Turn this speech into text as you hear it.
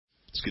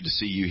It's good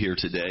to see you here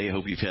today. I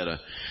hope you've had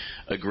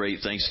a great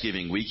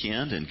Thanksgiving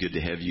weekend, and good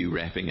to have you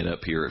wrapping it up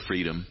here at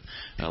Freedom.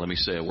 Let me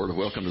say a word of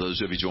welcome to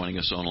those of you joining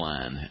us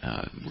online.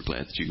 We're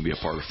glad that you can be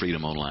a part of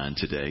Freedom Online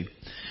today.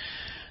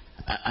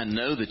 I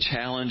know the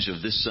challenge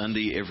of this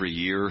Sunday every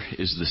year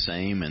is the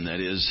same, and that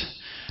is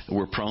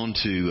we're prone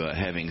to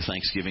having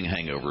Thanksgiving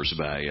hangovers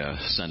by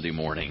Sunday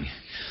morning.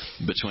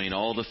 Between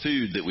all the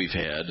food that we've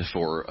had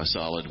for a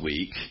solid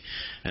week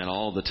and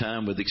all the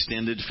time with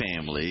extended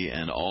family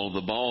and all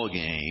the ball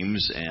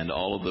games and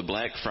all of the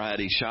Black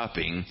Friday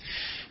shopping,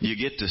 you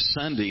get to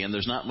Sunday and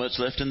there's not much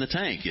left in the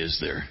tank, is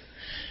there?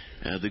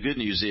 The good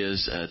news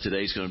is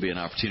today's going to be an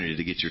opportunity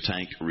to get your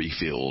tank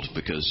refilled,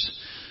 because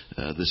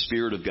the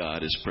Spirit of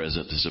God is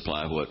present to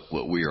supply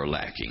what we are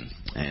lacking,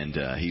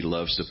 and He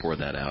loves to pour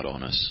that out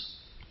on us.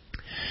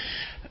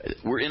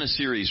 We're in a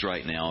series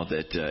right now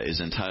that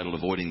is entitled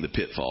Avoiding the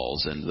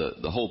Pitfalls, and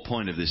the whole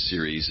point of this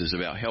series is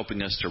about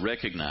helping us to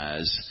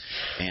recognize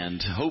and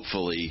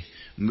hopefully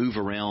move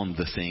around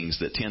the things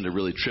that tend to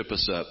really trip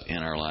us up in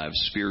our lives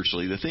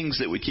spiritually, the things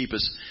that would keep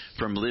us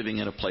from living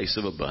in a place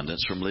of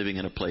abundance, from living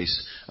in a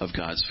place of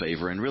God's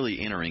favor, and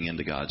really entering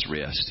into God's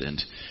rest. And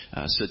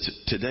so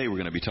today we're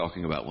going to be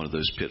talking about one of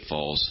those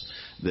pitfalls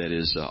that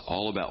is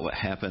all about what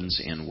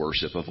happens in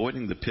worship,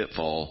 avoiding the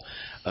pitfall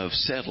of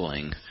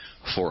settling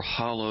for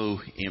hollow,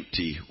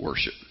 empty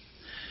worship.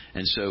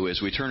 And so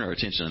as we turn our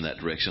attention in that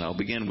direction, I'll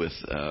begin with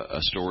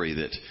a story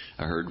that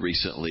I heard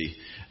recently.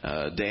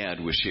 Dad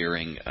was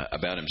sharing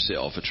about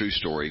himself, a true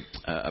story,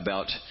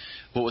 about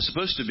what was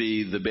supposed to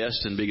be the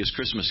best and biggest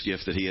Christmas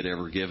gift that he had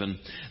ever given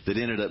that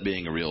ended up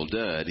being a real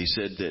dud. He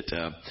said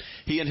that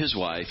he and his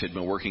wife had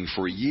been working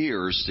for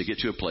years to get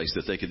to a place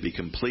that they could be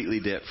completely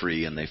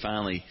debt-free, and they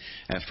finally,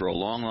 after a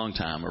long, long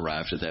time,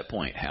 arrived at that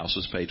point. House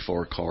was paid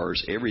for,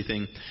 cars,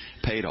 everything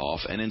paid off,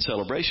 and in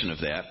celebration of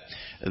that,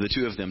 the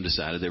two of them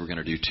decided they were going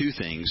to do two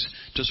things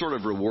to sort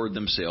of reward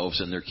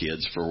themselves and their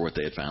kids for what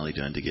they had finally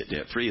done to get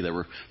debt-free. They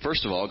were,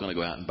 first of all, going to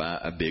go out and buy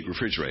a big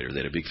refrigerator. They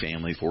had a big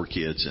family, 4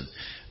 kids, and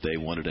they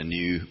wanted a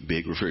new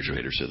big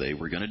refrigerator, so they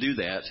were going to do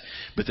that.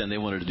 But then they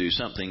wanted to do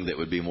something that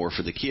would be more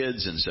for the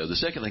kids, and so the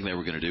second thing they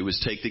were going to do was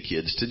take the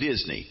kids to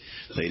Disney.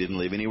 They didn't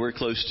live anywhere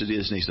close to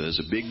Disney, so it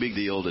was a big, big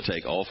deal to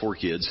take all 4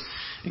 kids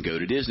and go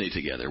to Disney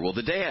together. Well,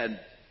 the dad,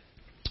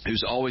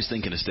 who's always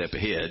thinking a step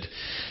ahead,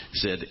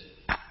 said,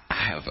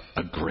 I have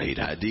a great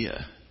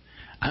idea.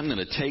 I'm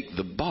going to take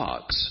the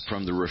box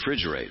from the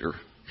refrigerator,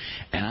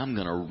 and I'm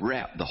going to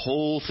wrap the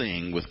whole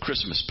thing with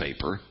Christmas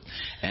paper,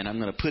 and I'm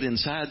going to put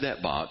inside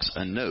that box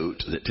a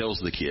note that tells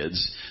the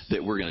kids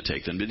that we're going to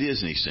take them to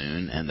Disney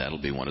soon, and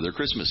that'll be one of their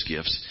Christmas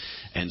gifts.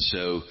 And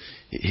so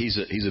he's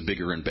a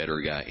bigger and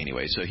better guy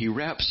anyway. So he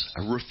wraps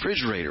a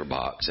refrigerator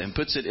box and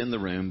puts it in the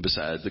room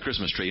beside the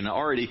Christmas tree. Now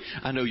already,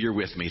 I know you're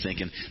with me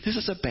thinking, this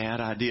is a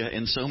bad idea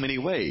in so many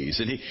ways.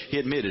 And he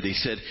admitted, he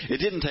said, it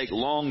didn't take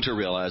long to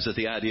realize that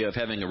the idea of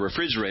having a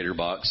refrigerator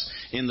box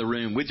in the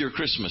room with your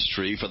Christmas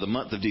tree for the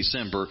month of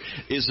December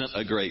isn't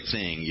a great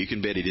thing. You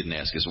can bet he didn't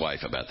ask his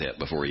wife about that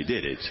before he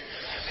did it.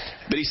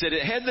 But he said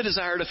it had the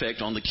desired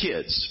effect on the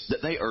kids,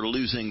 that they are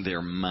losing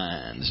their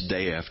minds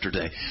day after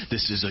day.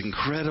 This is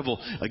incredible,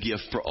 a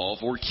gift for all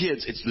 4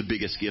 kids. It's the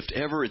biggest gift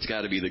ever. It's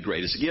got to be the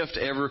greatest gift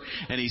ever.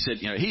 And he said,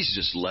 he's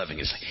just loving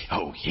it. It's like,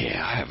 oh,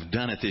 yeah, I have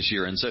done it this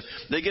year. And so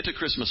they get to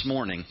Christmas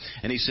morning,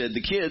 and he said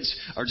the kids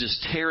are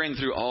just tearing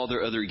through all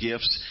their other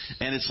gifts,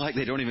 and it's like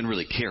they don't even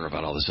really care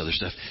about all this other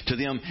stuff. To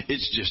them,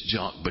 it's just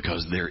junk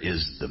because there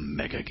is the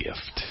mega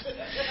gift.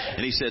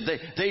 And he said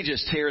they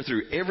just tear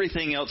through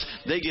everything else.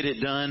 They get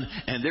it done,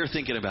 and they're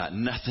thinking about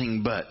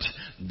nothing but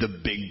the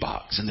big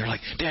box. And they're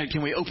like, Dad,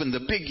 can we open the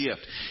big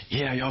gift?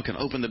 Yeah, y'all can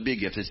open the big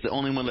gift. It's the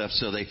only one left.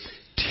 So they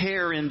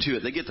tear into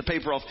it. They get the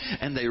paper off,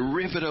 and they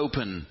rip it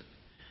open.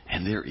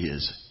 And there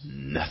is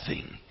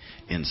nothing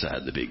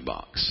inside the big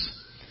box.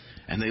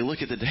 And they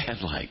look at the dad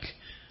like,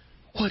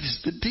 what is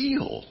the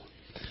deal?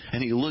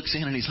 And he looks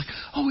in and he's like,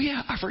 oh,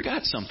 yeah, I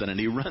forgot something. And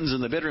he runs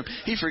in the bedroom.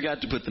 He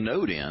forgot to put the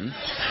note in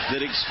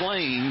that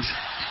explained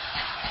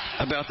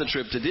about the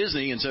trip to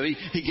Disney. And so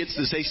he gets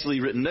this hastily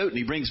written note and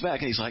he brings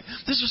back and he's like,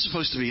 this was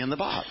supposed to be in the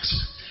box.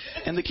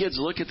 And the kids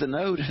look at the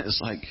note and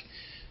it's like,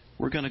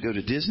 we're going to go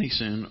to Disney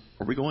soon.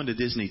 Are we going to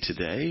Disney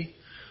today?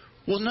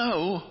 Well,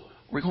 no,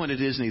 we're going to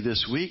Disney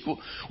this week.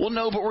 Well,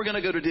 no, but we're going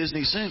to go to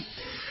Disney soon.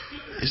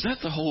 Is that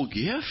the whole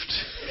gift?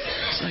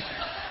 It's like,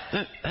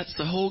 that's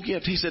the whole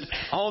gift. He said,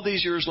 all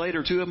these years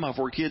later, 2 of my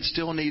 4 kids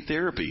still need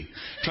therapy,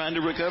 trying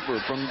to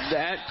recover from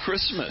that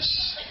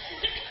Christmas.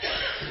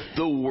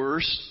 The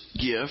worst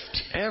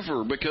gift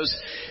ever, because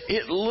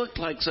it looked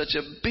like such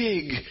a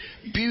big,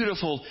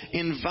 beautiful,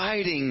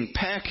 inviting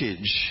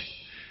package,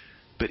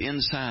 but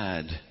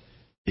inside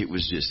it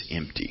was just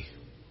empty.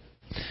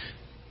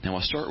 Now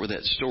I'll start with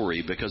that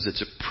story because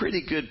it's a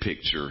pretty good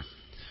picture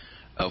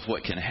of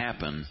what can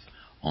happen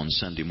on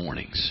Sunday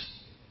mornings.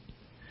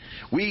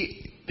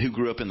 We who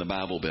grew up in the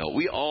Bible Belt,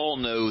 we all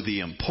know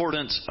the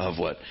importance of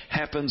what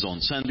happens on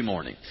Sunday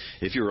morning.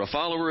 If you're a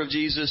follower of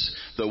Jesus,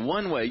 the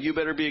one way you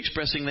better be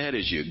expressing that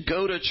is you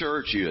go to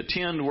church, you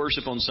attend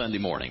worship on Sunday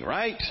morning,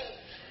 right?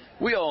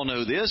 We all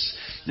know this.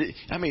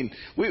 I mean,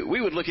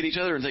 we would look at each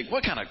other and think,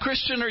 what kind of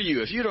Christian are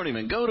you if you don't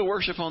even go to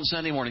worship on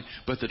Sunday morning?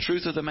 But the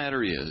truth of the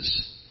matter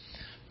is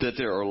that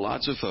there are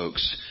lots of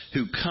folks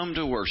who come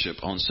to worship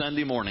on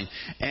Sunday morning,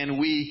 and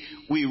we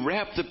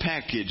wrap the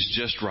package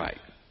just right.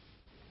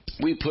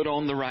 We put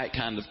on the right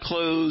kind of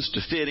clothes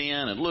to fit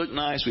in and look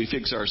nice. We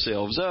fix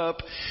ourselves up,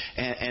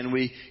 and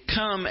we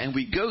come and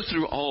we go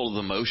through all of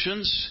the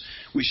motions.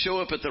 We show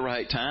up at the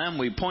right time.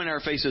 We point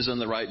our faces in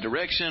the right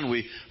direction.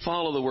 We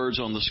follow the words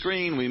on the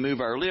screen. We move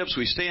our lips.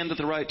 We stand at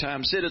the right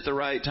time, sit at the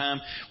right time.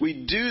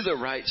 We do the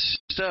right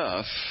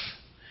stuff.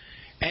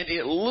 And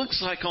it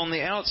looks like on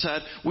the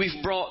outside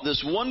we've brought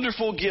this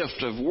wonderful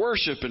gift of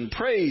worship and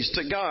praise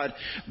to God.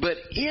 But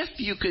if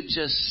you could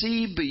just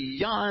see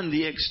beyond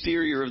the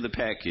exterior of the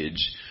package,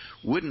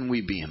 wouldn't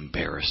we be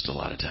embarrassed a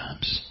lot of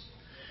times?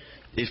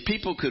 If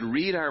people could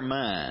read our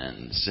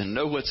minds and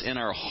know what's in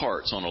our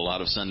hearts on a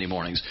lot of Sunday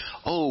mornings,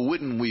 oh,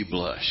 wouldn't we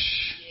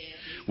blush?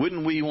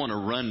 Wouldn't we want to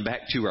run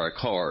back to our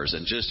cars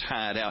and just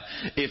hide out?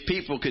 If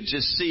people could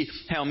just see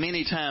how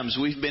many times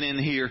we've been in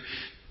here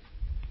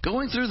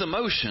going through the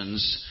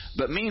motions,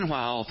 but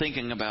meanwhile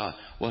thinking about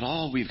what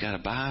all we've got to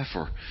buy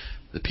for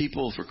the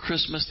people for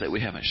Christmas that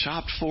we haven't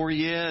shopped for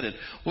yet, and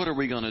what are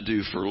we going to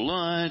do for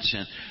lunch,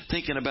 and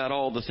thinking about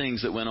all the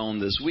things that went on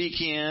this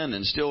weekend,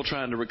 and still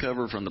trying to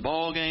recover from the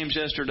ball games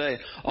yesterday.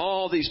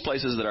 All these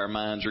places that our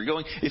minds are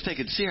going. If they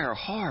could see our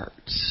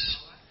hearts.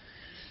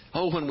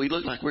 Oh, when we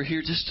look like we're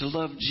here just to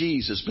love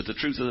Jesus, but the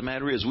truth of the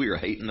matter is we are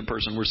hating the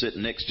person we're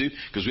sitting next to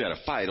because we had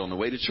a fight on the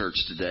way to church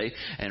today,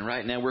 and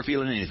right now we're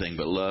feeling anything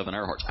but love in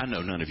our hearts. I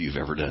know none of you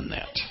have ever done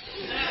that,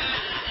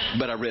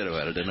 but I read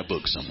about it in a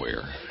book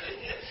somewhere.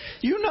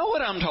 You know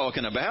what I'm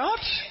talking about.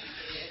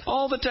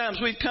 All the times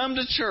we've come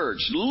to church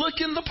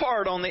looking the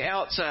part on the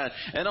outside,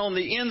 and on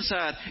the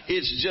inside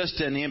it's just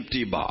an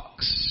empty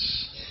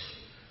box.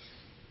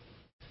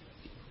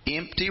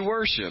 Empty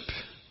worship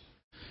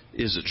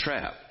is a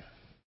trap.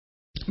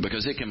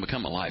 Because it can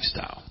become a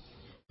lifestyle.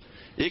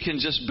 It can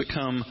just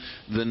become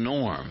the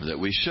norm that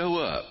we show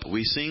up,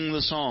 we sing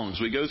the songs,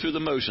 we go through the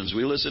motions,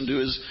 we listen to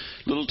his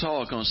little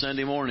talk on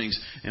Sunday mornings,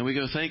 and we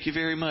go, thank you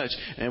very much,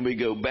 and we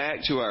go back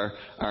to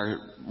our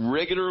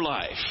regular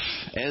life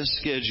as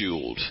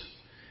scheduled,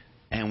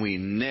 and we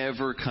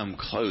never come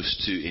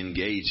close to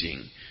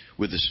engaging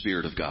with the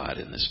Spirit of God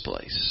in this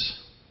place.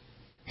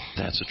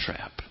 That's a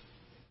trap.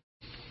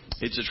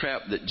 It's a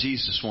trap that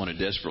Jesus wanted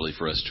desperately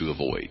for us to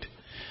avoid.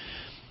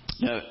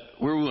 Now,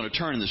 where we want to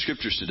turn in the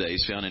Scriptures today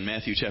is found in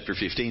Matthew chapter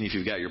 15. If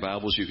you've got your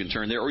Bibles, you can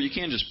turn there. Or you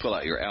can just pull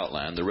out your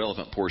outline. The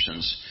relevant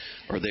portions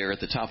are there at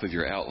the top of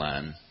your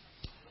outline.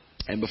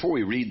 And before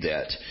we read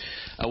that,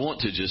 I want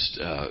to just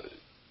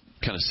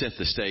kind of set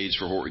the stage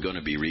for what we're going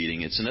to be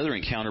reading. It's another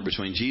encounter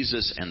between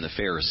Jesus and the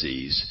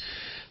Pharisees.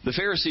 The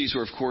Pharisees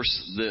were, of course,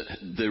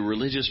 the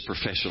religious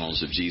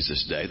professionals of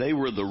Jesus' day. They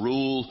were the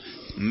rule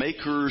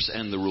makers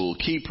and the rule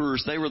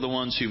keepers. They were the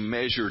ones who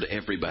measured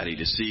everybody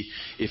to see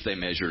if they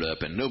measured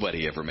up, and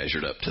nobody ever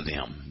measured up to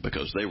them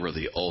because they were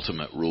the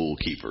ultimate rule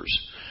keepers.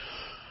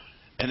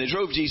 And they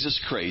drove Jesus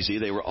crazy.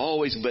 They were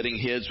always butting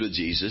heads with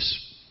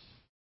Jesus.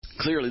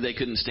 Clearly, they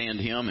couldn't stand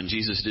him, and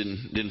Jesus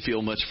didn't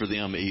feel much for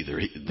them either.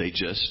 They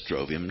just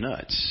drove him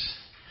nuts.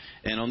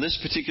 And on this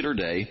particular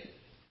day,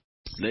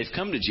 they've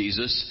come to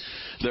Jesus.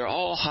 They're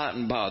all hot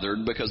and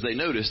bothered because they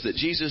notice that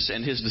Jesus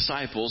and his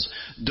disciples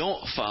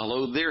don't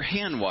follow their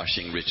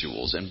hand-washing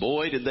rituals. And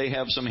boy, did they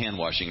have some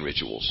hand-washing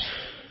rituals.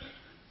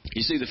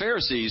 You see, the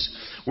Pharisees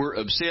were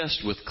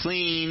obsessed with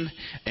clean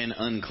and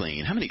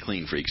unclean. How many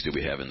clean freaks do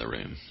we have in the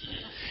room?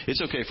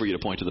 It's okay for you to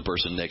point to the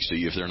person next to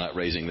you if they're not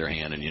raising their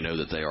hand and you know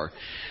that they are.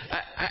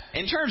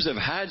 In terms of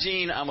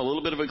hygiene, I'm a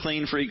little bit of a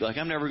clean freak. Like,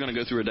 I'm never going to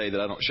go through a day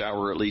that I don't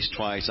shower at least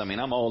twice. I mean,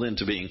 I'm all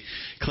into being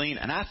clean.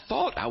 And I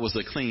thought I was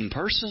a clean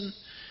person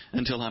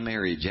until I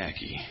married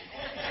Jackie.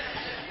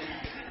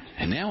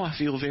 And now I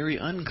feel very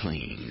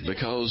unclean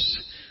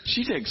because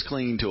she takes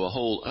clean to a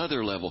whole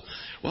other level.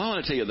 Well, I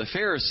want to tell you, the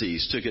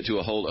Pharisees took it to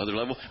a whole other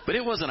level, but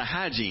it wasn't a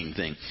hygiene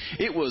thing.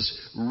 It was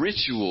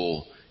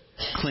ritual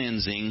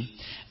cleansing,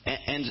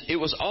 and it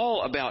was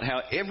all about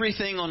how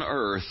everything on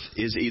earth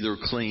is either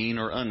clean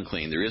or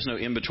unclean. There is no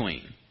in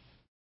between.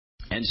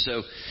 And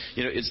so,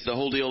 it's the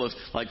whole deal of,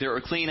 like, there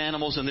are clean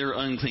animals and there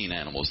are unclean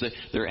animals.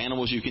 There are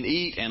animals you can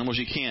eat, animals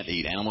you can't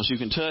eat, animals you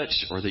can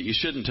touch or that you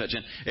shouldn't touch.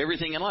 And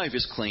everything in life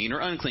is clean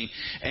or unclean.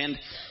 And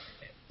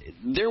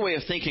their way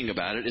of thinking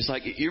about it is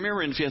like, you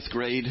remember in 5th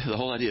grade, the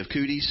whole idea of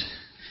cooties?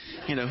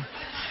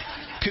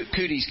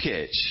 Cooties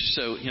catch.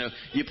 So,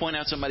 you point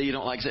out somebody you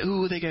don't like, say,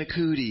 ooh, they got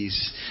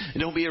cooties.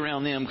 And don't be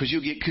around them because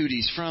you'll get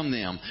cooties from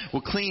them.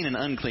 Well, clean and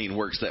unclean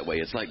works that way.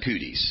 It's like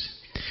cooties.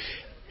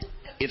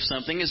 If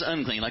something is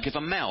unclean, like if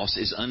a mouse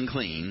is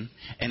unclean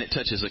and it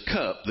touches a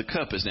cup, the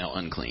cup is now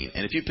unclean.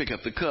 And if you pick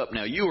up the cup,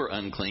 now you are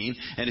unclean.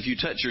 And if you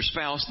touch your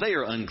spouse, they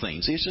are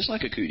unclean. See, it's just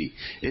like a cootie.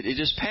 It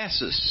just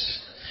passes.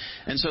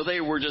 And so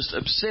they were just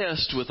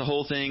obsessed with the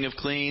whole thing of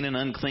clean and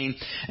unclean.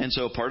 And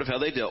so part of how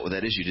they dealt with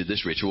that is you did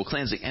this ritual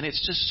cleansing. And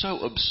it's just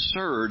so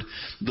absurd,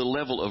 the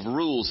level of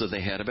rules that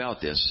they had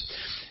about this.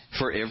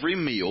 For every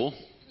meal,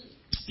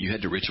 You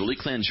had to ritually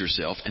cleanse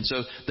yourself. And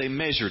so they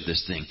measured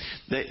this thing.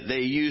 They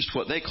used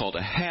what they called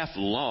a half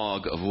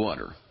log of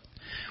water,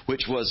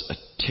 which was a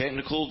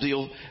technical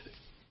deal.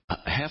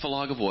 Half a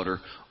log of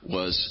water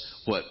was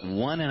what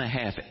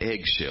 1.5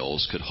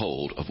 eggshells could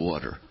hold of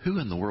water. Who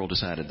in the world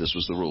decided this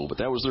was the rule? But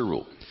that was their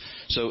rule.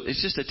 So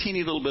it's just a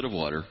teeny little bit of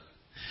water.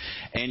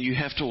 And you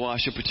have to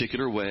wash a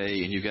particular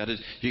way, and you got to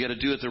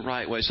do it the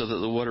right way so that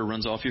the water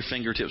runs off your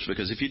fingertips.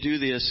 Because if you do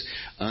this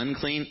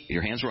unclean,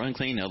 your hands were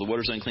unclean. Now the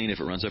water's unclean. If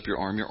it runs up your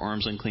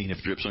arm's unclean. If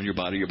it drips on your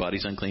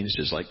body's unclean. It's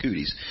just like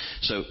cooties.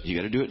 So you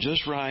got to do it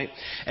just right.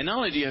 And not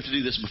only do you have to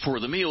do this before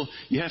the meal,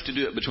 you have to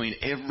do it between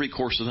every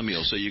course of the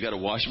meal. So you got to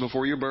wash it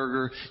before your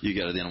burger. You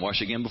got to then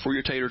wash again before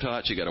your tater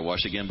tots. You got to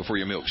wash again before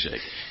your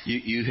milkshake.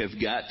 You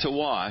have got to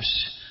wash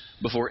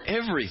before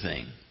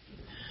everything.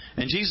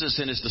 And Jesus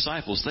and his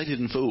disciples, they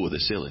didn't fool with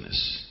his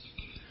silliness.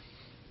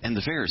 And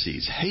the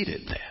Pharisees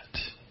hated that.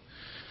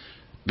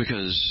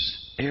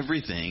 Because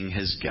everything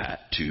has got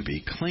to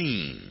be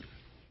clean.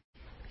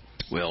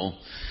 Well,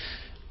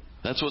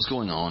 that's what's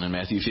going on in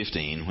Matthew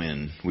 15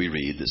 when we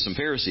read that some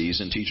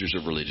Pharisees and teachers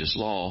of religious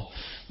law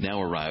now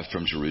arrived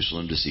from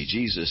Jerusalem to see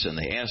Jesus. And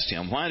they asked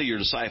him, "Why do your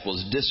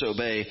disciples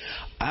disobey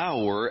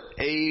our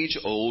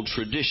age-old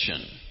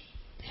tradition?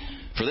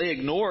 For they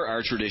ignore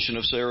our tradition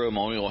of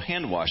ceremonial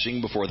hand washing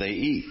before they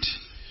eat."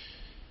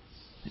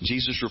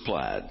 Jesus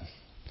replied,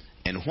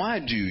 "And why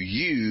do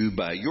you,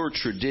 by your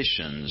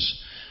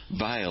traditions,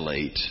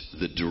 violate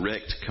the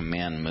direct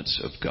commandments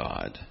of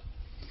God?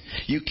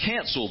 You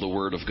cancel the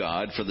word of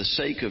God for the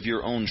sake of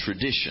your own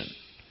tradition.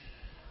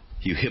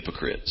 You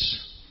hypocrites!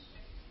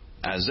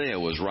 Isaiah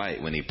was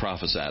right when he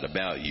prophesied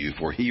about you,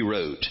 for he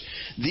wrote,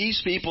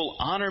 'These people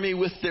honor me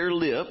with their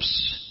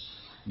lips,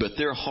 but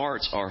their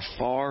hearts are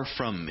far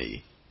from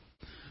me.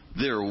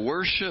 Their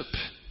worship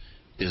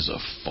is a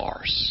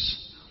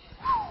farce.'"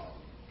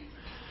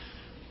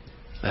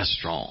 That's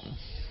strong.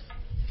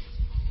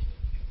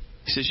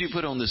 He says, you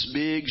put on this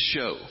big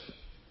show.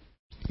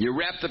 You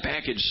wrap the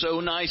package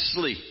so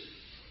nicely.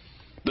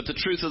 But the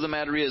truth of the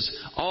matter is,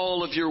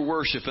 all of your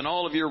worship and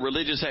all of your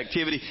religious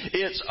activity,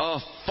 it's a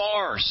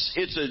farce.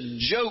 It's a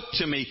joke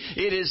to me.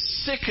 It is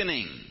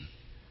sickening.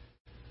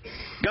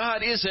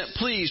 God isn't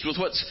pleased with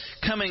what's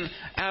coming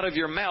out of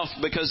your mouth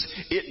because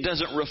it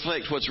doesn't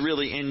reflect what's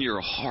really in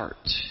your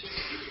heart.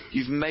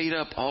 You've made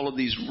up all of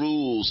these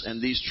rules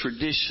and these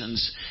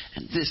traditions,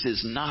 and this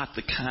is not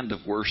the kind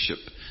of worship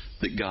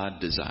that God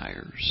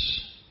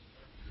desires.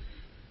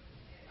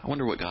 I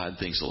wonder what God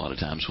thinks a lot of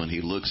times when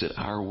he looks at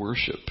our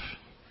worship.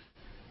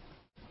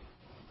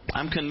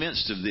 I'm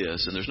convinced of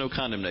this, and there's no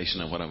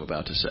condemnation of what I'm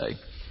about to say.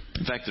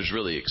 In fact, there's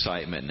really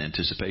excitement and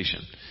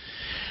anticipation.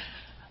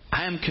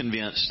 I am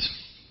convinced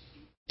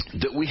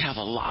that we have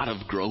a lot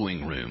of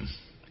growing room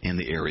in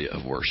the area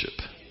of worship.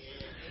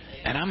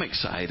 And I'm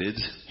excited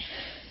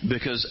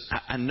because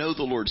I know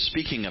the Lord's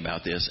speaking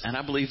about this, and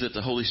I believe that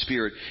the Holy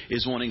Spirit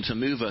is wanting to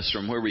move us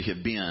from where we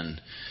have been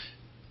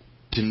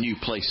to new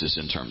places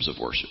in terms of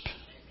worship.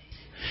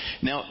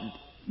 Now,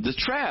 the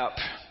trap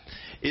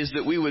is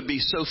that we would be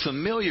so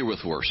familiar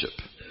with worship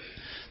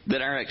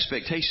that our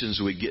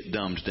expectations would get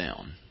dumbed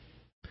down.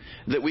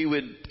 That we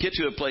would get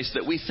to a place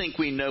that we think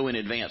we know in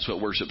advance what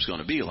worship's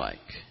going to be like.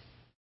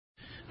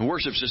 And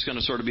worship's just going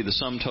to sort of be the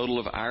sum total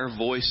of our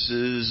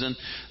voices and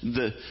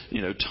the,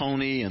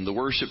 Tony and the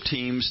worship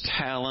team's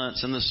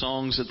talents and the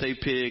songs that they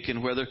pick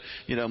and whether,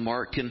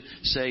 Mark can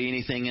say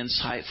anything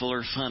insightful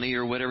or funny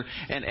or whatever.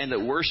 And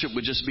that worship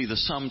would just be the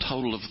sum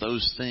total of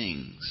those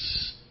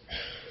things.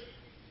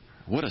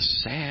 What a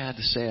sad,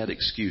 sad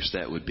excuse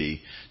that would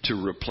be to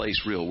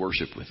replace real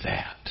worship with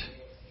that.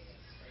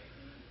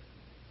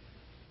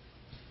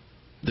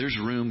 There's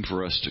room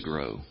for us to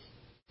grow.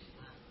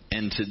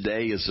 And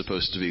today is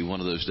supposed to be one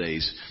of those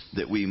days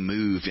that we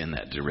move in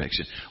that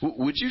direction.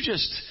 Would you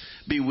just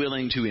be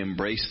willing to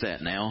embrace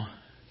that now?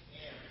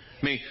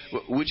 I mean,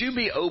 would you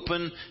be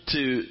open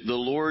to the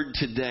Lord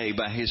today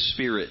by His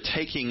Spirit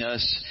taking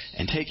us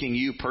and taking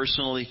you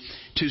personally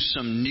to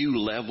some new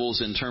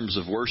levels in terms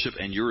of worship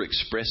and your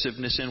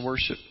expressiveness in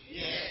worship?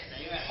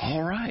 Yes.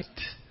 All right.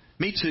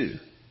 Me too.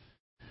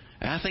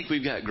 I think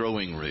we've got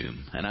growing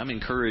room, and I'm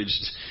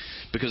encouraged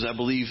because I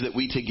believe that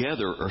we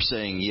together are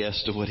saying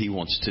yes to what He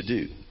wants to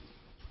do.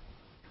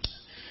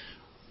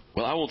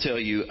 Well, I will tell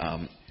you,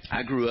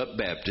 I grew up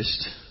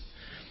Baptist.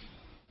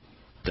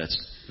 That's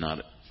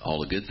not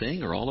all a good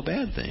thing or all a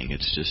bad thing.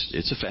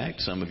 It's a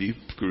fact. Some of you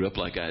grew up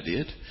like I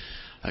did.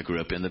 I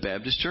grew up in the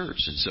Baptist church,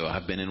 and so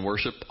I've been in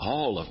worship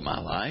all of my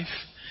life.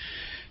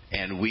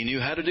 And we knew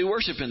how to do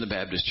worship in the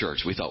Baptist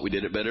church. We thought we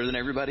did it better than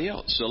everybody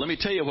else. So let me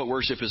tell you what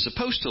worship is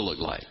supposed to look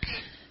like.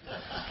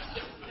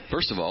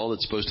 First of all,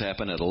 it's supposed to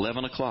happen at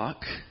 11 o'clock,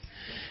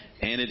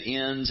 and it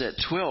ends at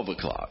 12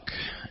 o'clock.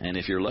 And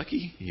if you're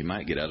lucky, you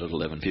might get out at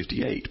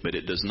 11:58, but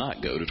it does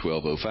not go to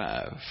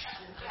 12:05.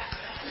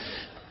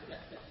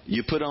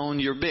 You put on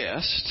your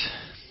best,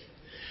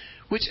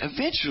 which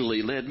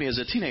eventually led me as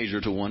a teenager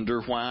to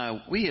wonder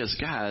why we as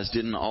guys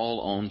didn't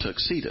all own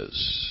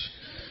tuxedos.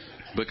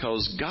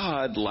 Because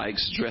God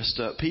likes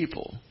dressed up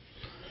people.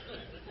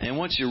 And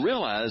once you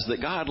realize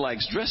that God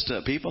likes dressed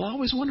up people, I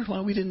always wondered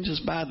why we didn't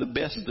just buy the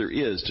best there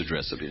is to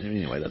dress up.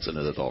 Anyway, that's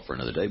another thought for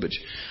another day. But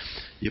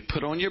you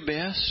put on your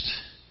best.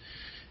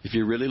 If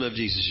you really love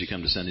Jesus, you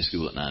come to Sunday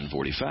school at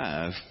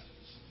 9:45.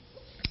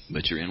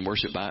 But you're in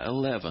worship by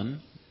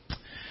 11.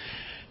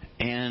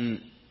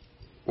 And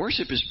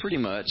worship is pretty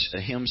much a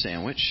hymn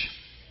sandwich,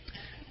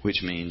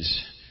 which means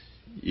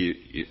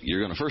you're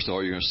going to, first of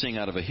all, you're going to sing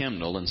out of a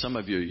hymnal. And some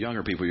of you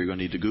younger people, you're going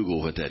to need to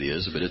Google what that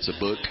is. But it's a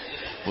book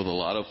with a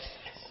lot of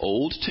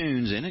old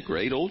tunes in it,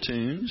 great old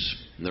tunes.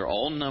 They're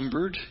all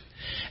numbered.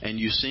 And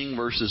you sing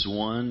verses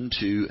 1,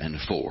 2, and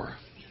 4.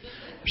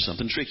 There's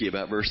something tricky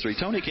about verse 3.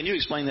 Tony, can you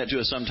explain that to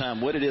us sometime?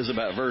 What it is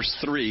about verse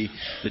 3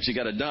 that you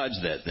got to dodge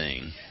that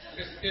thing?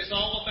 It's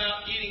all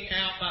about eating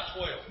out by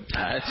 12.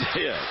 That's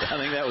it. I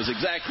think that was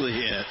exactly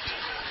it.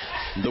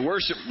 The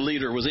worship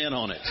leader was in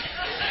on it.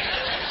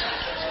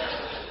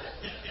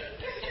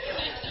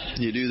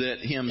 You do that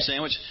hymn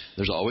sandwich.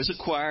 There's always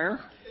a choir.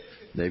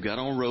 They've got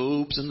on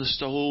robes and the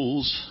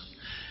stoles.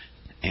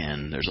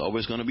 And there's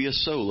always going to be a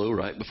solo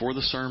right before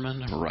the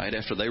sermon, right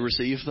after they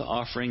receive the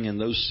offering in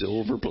those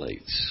silver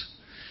plates.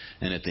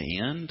 And at the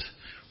end,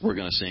 we're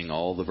going to sing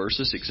all the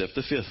verses except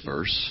the 5th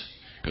verse,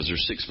 because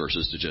there's 6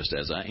 verses to Just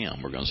As I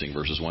Am. We're going to sing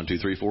verses 1, 2,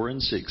 3, 4,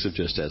 and 6 of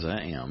Just As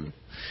I Am.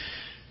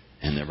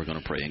 And then we're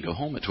going to pray and go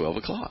home at 12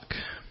 o'clock.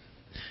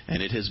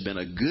 And it has been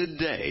a good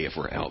day if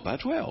we're out by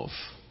 12.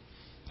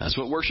 That's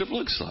what worship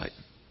looks like.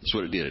 That's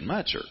what it did in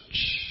my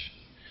church.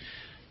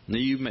 Now,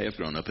 you may have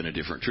grown up in a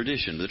different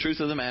tradition. The truth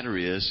of the matter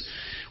is,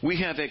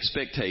 we have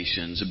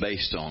expectations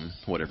based on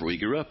whatever we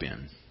grew up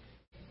in.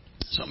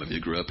 Some of you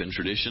grew up in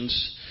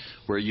traditions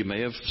where you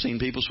may have seen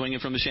people swinging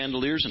from the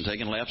chandeliers and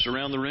taking laps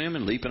around the room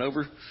and leaping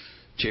over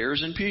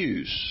chairs and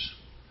pews.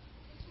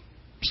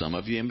 Some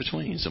of you in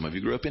between. Some of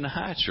you grew up in a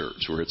high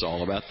church where it's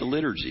all about the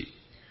liturgy.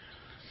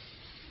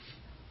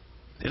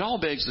 It all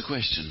begs the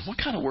question, what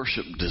kind of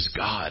worship does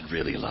God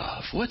really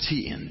love? What's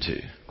He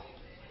into?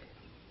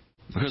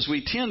 Because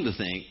we tend to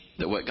think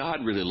that what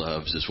God really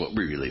loves is what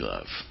we really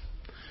love.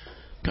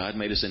 God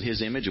made us in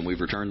His image, and we've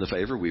returned the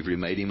favor. We've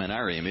remade Him in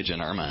our image in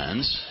our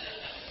minds.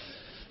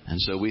 And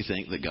so we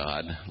think that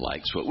God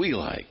likes what we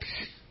like.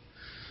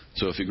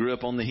 So if you grew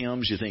up on the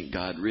hymns, you think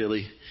God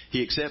really,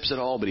 He accepts it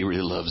all, but He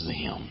really loves the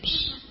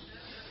hymns.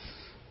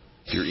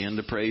 If you're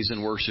into praise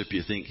and worship,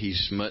 you think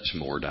He's much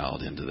more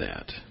dialed into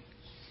that.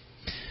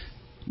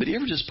 But do you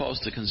ever just pause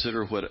to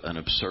consider what an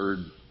absurd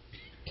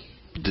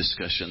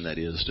discussion that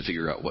is to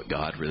figure out what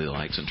God really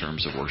likes in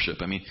terms of worship?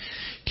 I mean,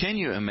 can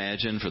you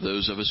imagine, for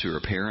those of us who are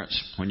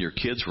parents, when your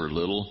kids were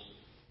little,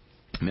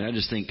 I mean, I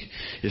just think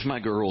if my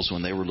girls,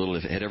 when they were little,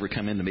 if had ever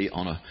come into me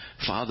on a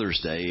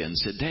Father's Day and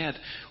said, Dad,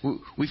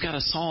 we've got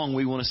a song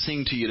we want to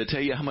sing to you to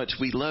tell you how much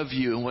we love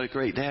you and what a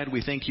great dad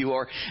we think you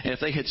are. And if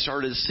they had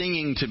started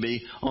singing to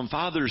me on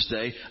Father's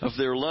Day of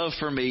their love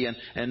for me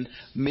and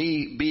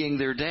me being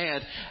their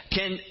dad,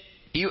 can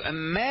you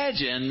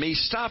imagine me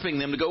stopping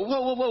them to go,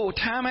 whoa,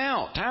 time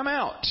out.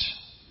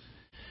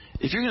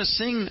 If you're going to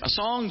sing a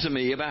song to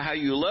me about how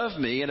you love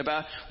me and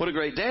about what a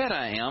great dad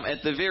I am,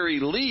 at the very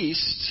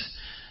least,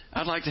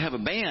 I'd like to have a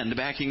band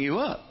backing you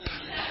up.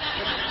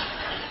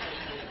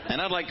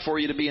 And I'd like for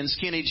you to be in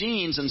skinny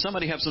jeans and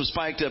somebody have some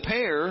spiked up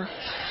hair.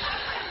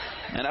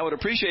 And I would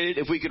appreciate it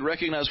if we could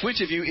recognize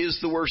which of you is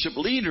the worship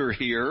leader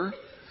here.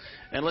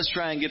 And let's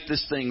try and get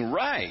this thing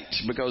right,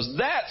 because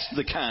that's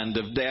the kind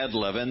of dad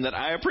loving that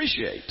I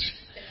appreciate.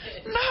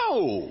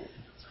 No!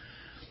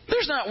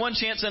 There's not one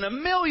chance in a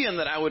million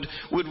that I would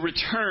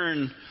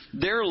return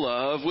their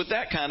love with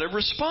that kind of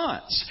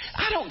response.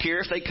 I don't care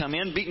if they come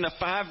in beating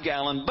a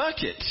 5-gallon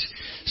bucket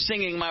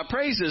singing my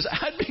praises.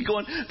 I'd be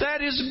going,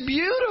 that is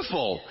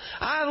beautiful.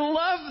 I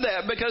love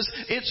that because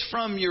it's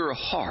from your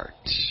heart.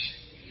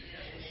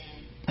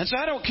 And so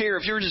I don't care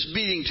if you're just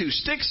beating 2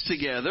 sticks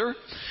together,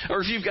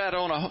 or if you've got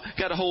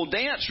a whole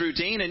dance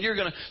routine and you're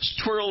going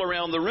to twirl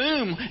around the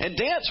room and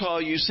dance while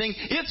you sing.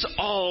 It's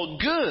all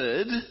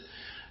good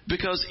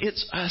because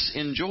it's us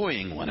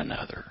enjoying one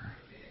another.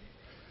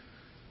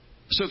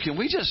 So can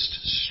we just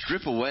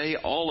strip away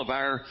all of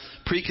our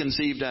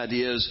preconceived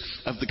ideas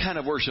of the kind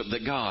of worship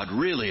that God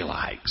really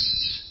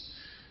likes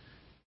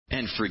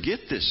and forget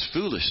this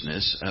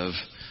foolishness of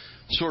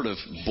sort of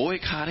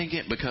boycotting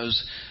it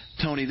because,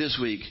 Tony, this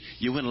week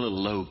you went a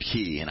little low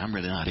key and I'm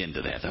really not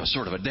into that. That was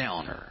sort of a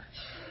downer.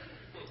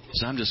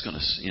 So I'm just going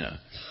to,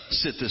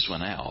 sit this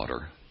one out.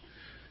 Or,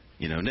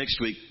 next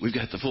week we've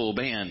got the full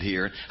band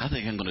here. I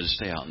think I'm going to just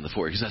stay out in the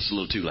foyer because that's a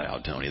little too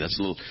loud, Tony. That's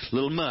a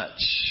little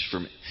much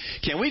for me.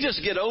 Can we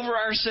just get over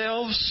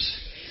ourselves?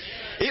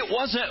 It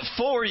wasn't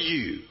for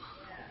you.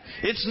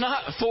 It's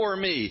not for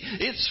me.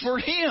 It's for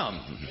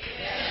Him.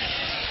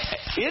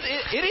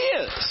 It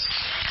is.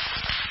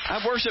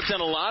 I've worshiped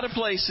in a lot of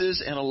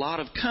places and a lot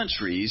of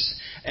countries,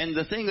 and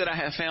the thing that I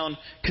have found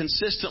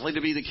consistently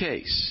to be the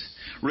case,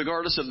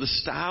 regardless of the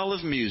style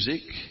of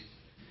music,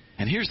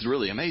 And here's the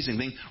really amazing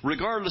thing.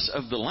 Regardless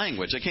of the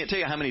language, I can't tell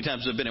you how many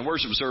times I've been in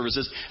worship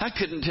services, I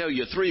couldn't tell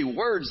you 3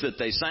 words that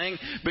they sang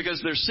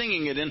because they're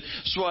singing it in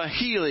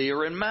Swahili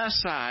or in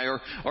Maasai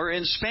or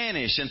in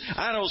Spanish. And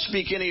I don't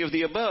speak any of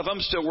the above.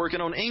 I'm still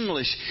working on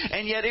English.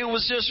 And yet it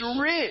was just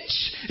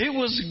rich. It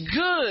was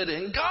good.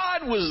 And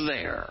God was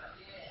there.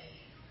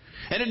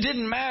 And it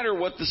didn't matter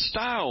what the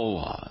style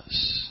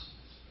was.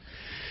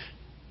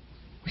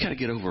 We got to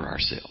get over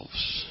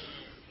ourselves.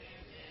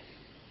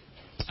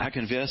 I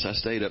confess I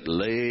stayed up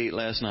late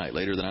last night,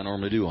 later than I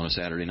normally do on a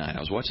Saturday night. I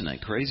was watching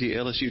that crazy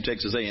LSU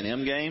Texas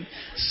A&M game,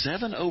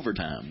 7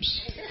 overtimes,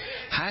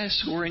 highest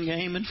scoring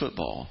game in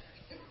football.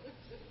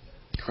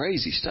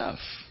 Crazy stuff.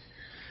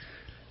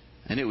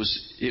 And it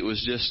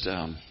was just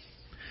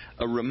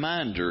a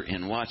reminder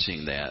in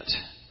watching that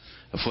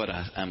of what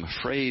I'm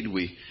afraid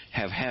we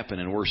have happen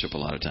in worship a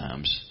lot of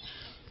times.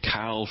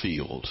 Kyle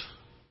Field,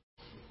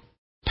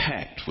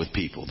 packed with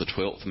people, the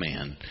 12th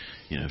man,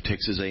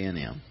 Texas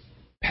A&M.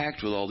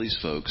 Packed with all these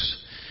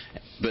folks,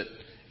 but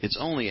it's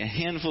only a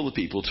handful of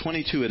people,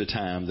 22 at a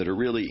time, that are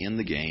really in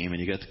the game,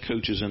 and you got the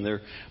coaches in their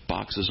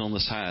boxes on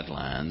the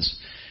sidelines,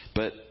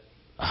 but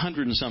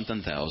 100 and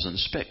something thousand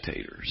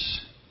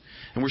spectators.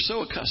 And we're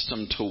so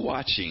accustomed to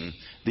watching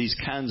these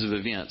kinds of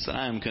events that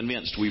I am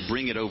convinced we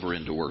bring it over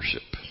into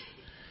worship.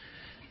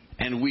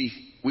 And we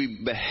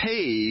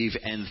behave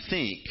and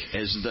think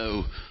as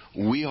though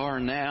we are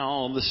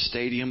now the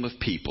stadium of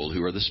people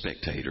who are the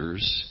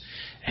spectators,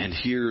 and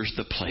here's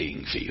the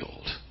playing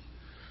field.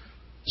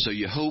 So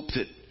you hope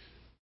that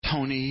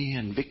Tony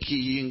and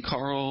Vicky and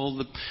Carl,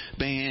 the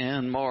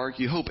band, Mark,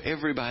 you hope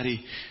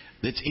everybody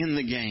that's in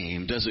the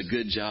game does a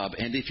good job.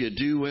 And if you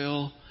do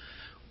well,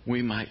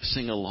 we might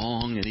sing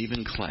along and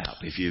even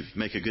clap if you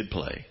make a good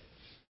play.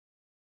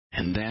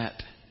 And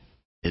that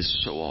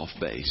is so off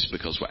base,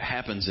 because what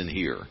happens in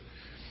here,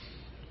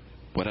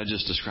 what I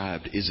just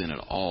described, isn't at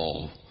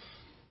all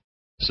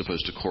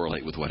supposed to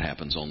correlate with what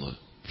happens on the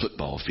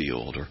football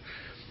field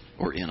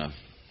or in an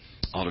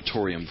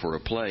auditorium for a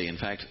play. In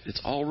fact,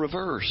 it's all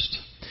reversed.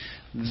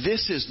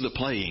 This is the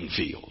playing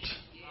field.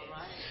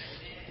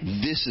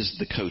 This is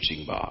the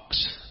coaching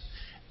box.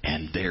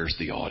 And there's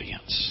the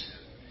audience.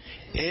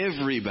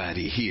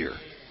 Everybody here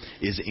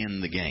is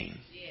in the game.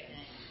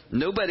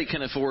 Nobody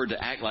can afford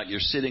to act like you're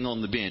sitting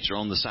on the bench or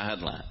on the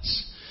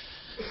sidelines.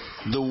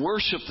 The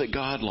worship that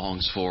God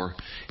longs for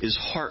is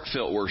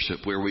heartfelt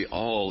worship where we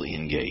all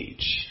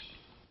engage.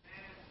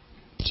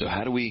 So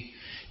how do we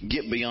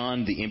get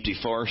beyond the empty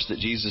farce that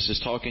Jesus is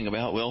talking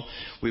about? Well,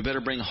 we better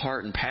bring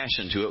heart and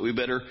passion to it. We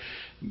better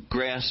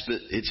grasp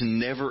that it's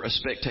never a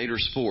spectator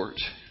sport.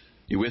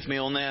 You with me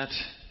on that?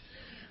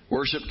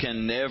 Worship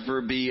can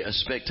never be a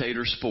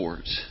spectator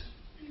sport.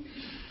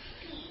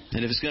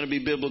 And if it's going to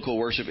be biblical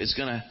worship, it's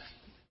going to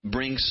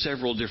bring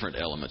several different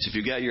elements. If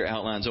you've got your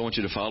outlines, I want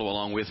you to follow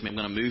along with me. I'm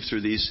going to move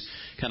through these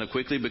kind of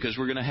quickly because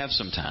we're going to have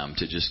some time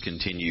to just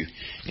continue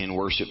in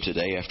worship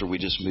today after we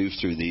just move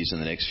through these in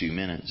the next few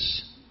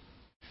minutes.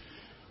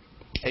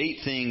 8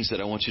 things that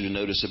I want you to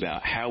notice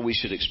about how we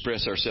should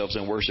express ourselves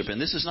in worship. And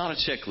this is not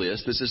a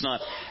checklist. This is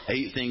not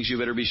 8 things you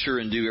better be sure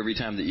and do every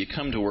time that you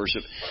come to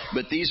worship.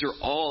 But these are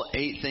all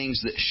 8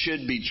 things that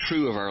should be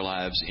true of our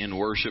lives in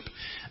worship.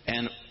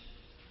 And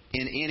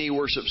in any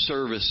worship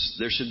service,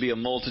 there should be a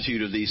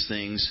multitude of these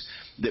things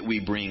that we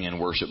bring in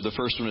worship. The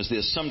first one is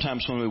this.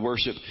 Sometimes when we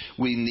worship,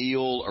 we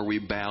kneel or we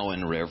bow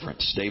in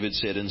reverence. David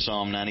said in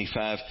Psalm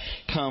 95,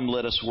 "Come,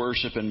 let us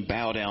worship and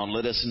bow down.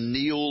 Let us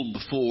kneel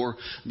before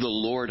the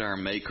Lord our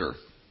Maker."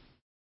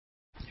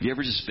 Have you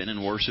ever just been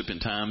in worship in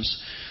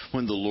times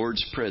when the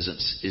Lord's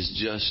presence is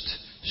just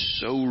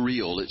so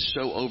real? It's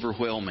so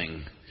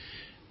overwhelming.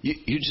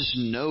 You just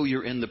know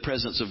you're in the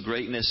presence of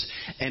greatness,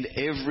 and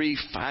every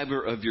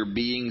fiber of your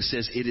being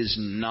says it is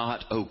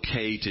not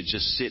okay to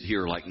just sit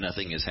here like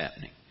nothing is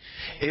happening.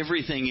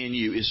 Everything in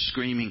you is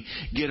screaming,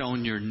 get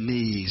on your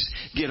knees,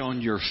 get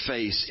on your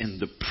face in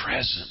the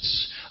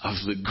presence of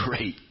the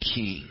great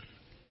King.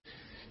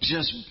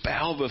 Just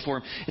bow before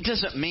Him. It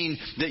doesn't mean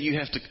that you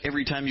have to,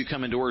 every time you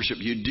come into worship,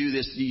 you do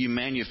this, you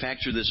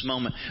manufacture this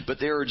moment.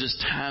 But there are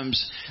just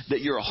times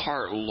that your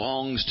heart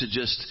longs to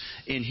just,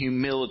 in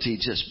humility,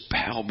 just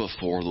bow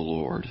before the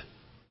Lord.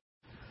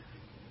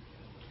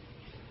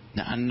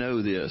 Now, I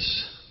know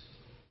this.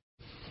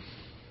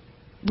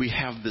 We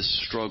have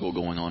this struggle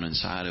going on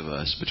inside of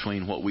us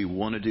between what we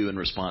want to do in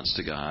response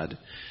to God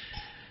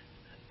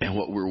and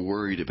what we're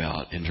worried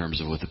about in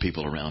terms of what the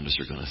people around us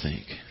are going to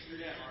think.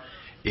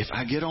 If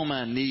I get on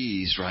my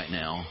knees right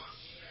now,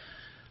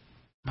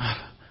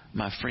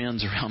 my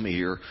friends around me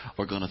here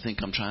are going to think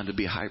I'm trying to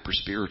be hyper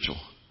spiritual.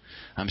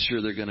 I'm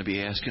sure they're going to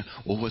be asking,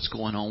 well, what's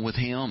going on with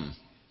him?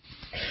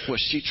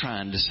 What's she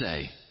trying to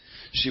say?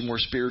 Is she more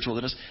spiritual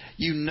than us?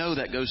 You know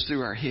that goes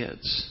through our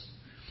heads.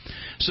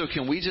 So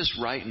can we just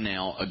right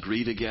now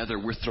agree together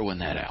we're throwing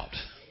that out?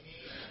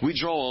 We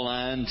draw a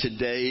line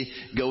today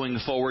going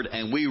forward,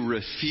 and we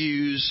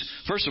refuse,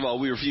 first of all,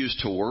 we refuse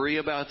to worry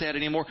about that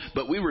anymore,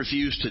 but we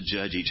refuse to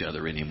judge each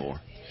other anymore.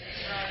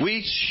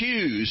 We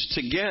choose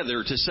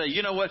together to say,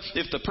 you know what,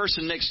 if the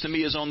person next to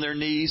me is on their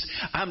knees,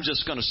 I'm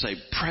just going to say,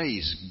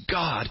 praise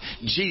God,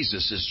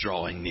 Jesus is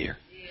drawing near.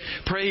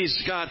 Praise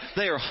God,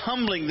 they are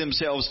humbling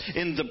themselves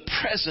in the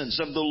presence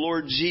of the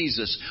Lord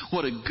Jesus.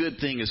 What a good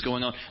thing is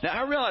going on.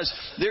 Now, I realize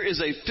there is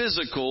a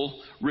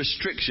physical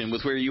restriction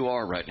with where you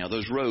are right now.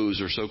 Those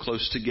rows are so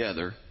close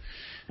together.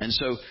 And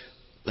so,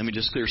 let me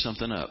just clear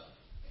something up.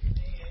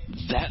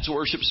 That's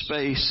worship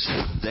space,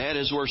 that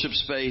is worship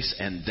space,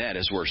 and that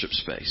is worship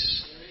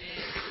space.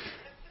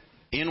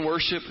 In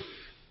worship,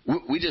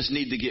 we just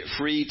need to get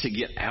free to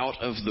get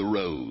out of the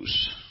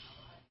rows.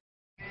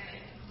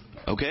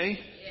 Okay?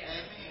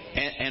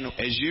 And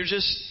as you're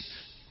just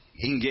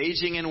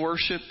engaging in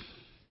worship,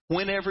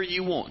 whenever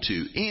you want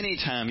to,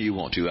 anytime you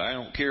want to. I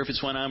don't care if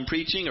it's when I'm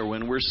preaching or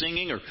when we're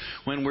singing or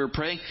when we're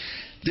praying.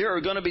 There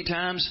are going to be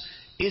times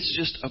it's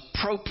just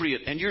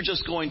appropriate and you're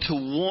just going to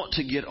want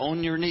to get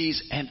on your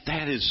knees, and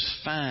that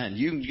is fine.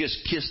 You can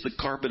just kiss the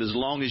carpet as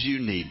long as you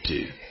need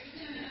to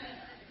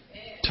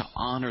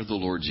honor the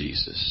Lord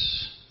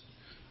Jesus.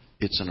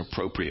 It's an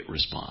appropriate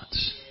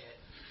response.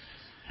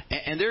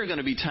 And there are going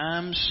to be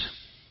times,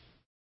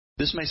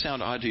 this may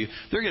sound odd to you,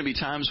 there are going to be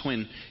times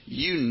when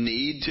you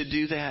need to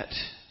do that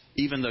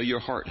even though your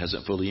heart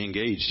hasn't fully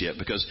engaged yet,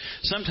 because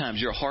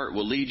sometimes your heart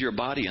will lead your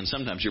body and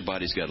sometimes your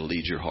body's got to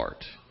lead your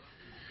heart.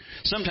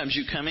 Sometimes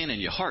you come in and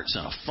your heart's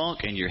in a funk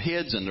and your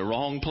head's in the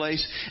wrong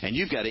place, and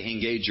you've got to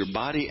engage your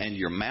body and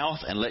your mouth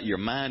and let your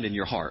mind and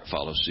your heart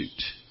follow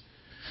suit.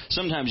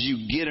 Sometimes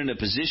you get in a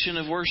position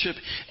of worship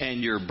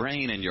and your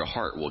brain and your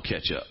heart will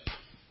catch up.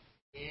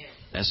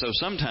 And so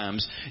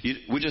sometimes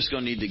we're just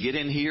going to need to get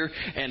in here,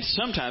 and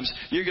sometimes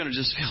you're going to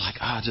just feel like,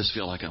 I just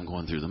feel like I'm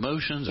going through the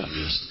motions.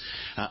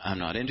 I'm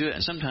not into it.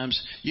 And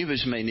sometimes you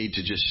just may need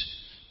to just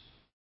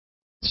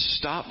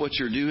stop what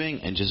you're doing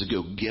and just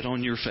go get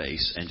on your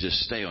face and just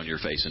stay on your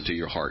face until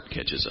your heart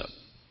catches up.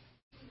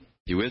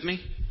 You with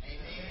me?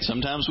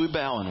 Sometimes we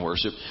bow in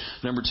worship.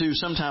 Number two,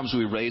 sometimes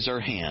we raise our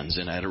hands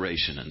in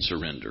adoration and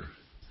surrender.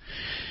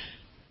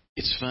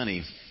 It's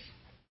funny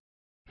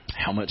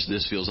how much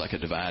this feels like a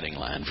dividing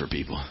line for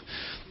people.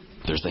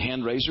 There's the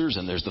hand raisers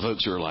and there's the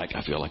folks who are like,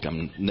 I feel like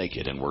I'm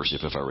naked in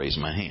worship if I raise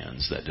my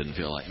hands. That didn't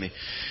feel like me.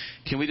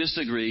 Can we just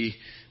agree,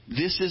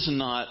 this is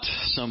not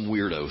some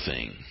weirdo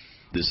thing.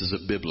 This is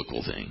a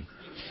biblical thing,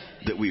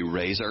 that we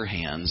raise our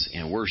hands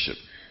in worship.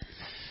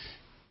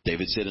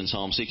 David said in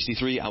Psalm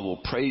 63, I will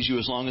praise you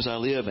as long as I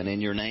live, and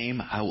in your name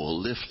I will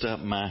lift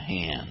up my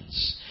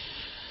hands.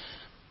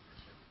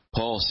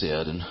 Paul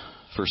said in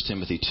 1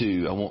 Timothy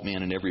 2, I want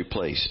men in every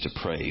place to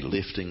pray,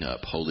 lifting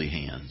up holy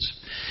hands.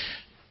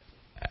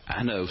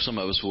 I know some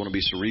of us want to be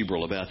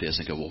cerebral about this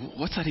and go, well,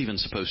 what's that even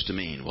supposed to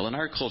mean? Well, in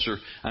our culture,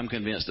 I'm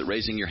convinced that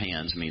raising your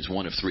hands means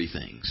one of three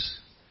things.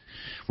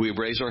 We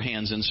raise our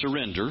hands in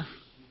surrender,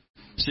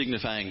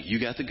 signifying you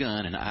got the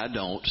gun and I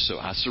don't, so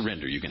I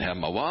surrender. You can have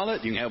my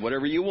wallet, you can have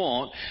whatever you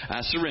want.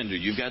 I surrender.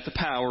 You've got the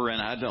power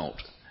and I don't.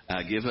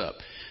 I give up.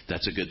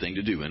 That's a good thing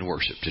to do in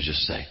worship, to just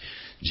say,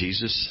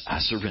 Jesus, I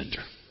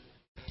surrender.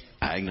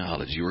 I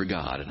acknowledge you are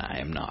God and I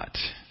am not.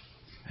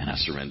 And I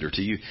surrender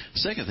to you. The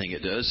second thing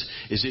it does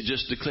is it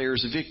just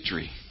declares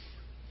victory.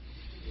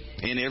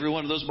 In every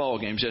one of those ball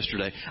games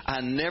yesterday,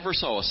 I never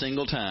saw a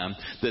single time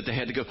that they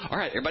had to go, all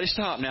right, everybody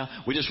stop now.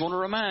 We just want to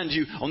remind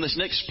you on this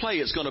next play,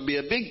 it's going to be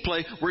a big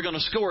play. We're going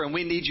to score, and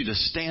we need you to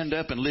stand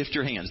up and lift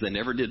your hands. They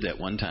never did that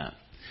one time.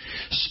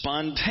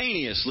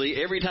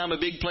 Spontaneously, every time a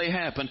big play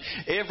happened,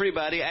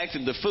 everybody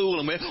acted the fool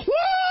and went,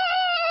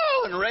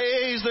 whoa, and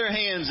raised their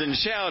hands and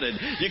shouted.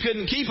 You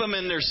couldn't keep them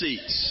in their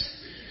seats.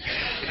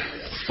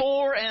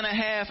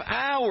 4.5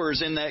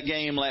 hours in that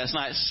game last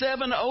night.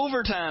 7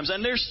 overtimes.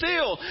 And they're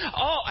still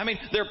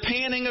they're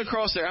panning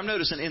across there. I'm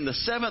noticing in the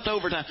 7th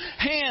overtime,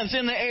 hands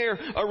in the air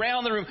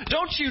around the room.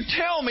 Don't you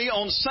tell me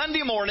on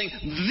Sunday morning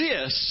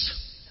this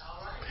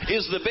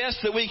is the best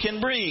that we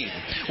can bring.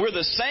 We're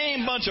the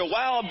same bunch of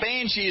wild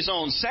banshees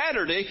on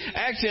Saturday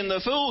acting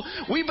the fool.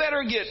 We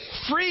better get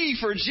free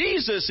for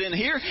Jesus in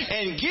here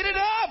and get it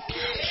up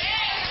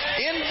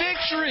in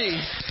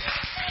victory.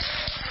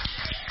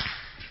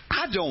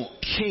 I don't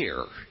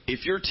care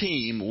if your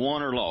team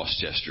won or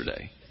lost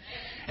yesterday.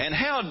 And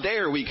how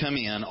dare we come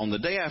in on the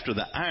day after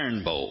the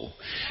Iron Bowl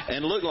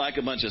and look like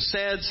a bunch of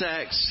sad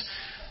sacks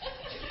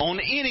on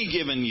any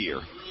given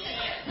year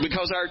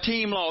because our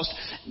team lost.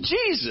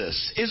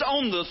 Jesus is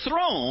on the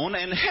throne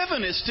and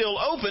heaven is still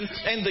open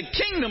and the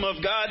kingdom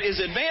of God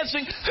is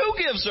advancing. Who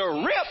gives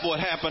a rip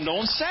what happened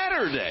on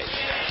Saturday?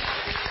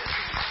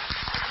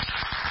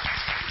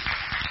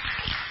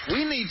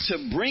 We need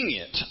to bring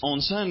it on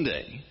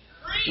Sunday.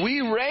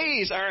 We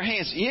raise our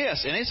hands.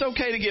 Yes, and it's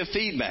okay to give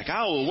feedback.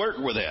 I will work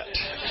with that.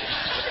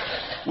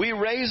 We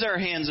raise our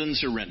hands in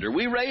surrender.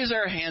 We raise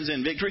our hands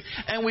in victory.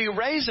 And we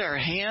raise our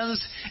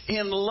hands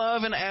in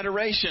love and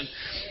adoration.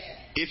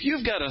 If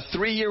you've got a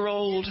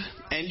 3-year-old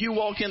and you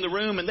walk in the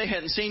room and they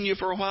hadn't seen you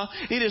for a while,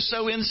 it is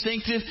so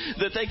instinctive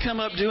that they come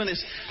up doing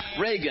this.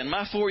 Reagan,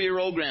 my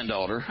 4-year-old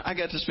granddaughter, I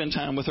got to spend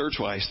time with her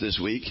twice this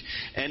week.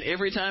 And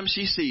every time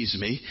she sees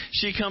me,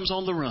 she comes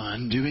on the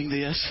run doing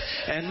this.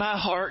 And my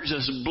heart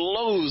just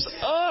blows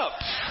up.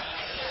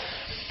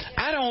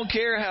 I don't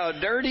care how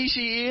dirty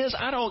she is.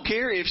 I don't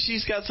care if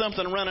she's got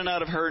something running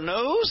out of her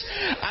nose.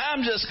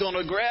 I'm just going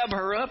to grab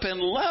her up and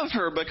love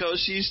her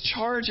because she's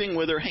charging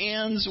with her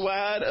hands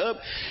wide up,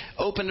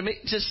 open to me,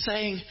 just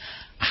saying,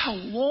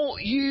 I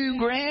want you,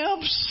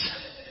 Gramps.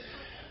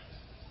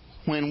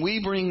 When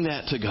we bring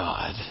that to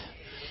God,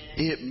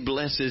 it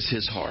blesses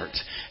His heart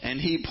and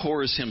He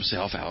pours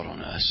Himself out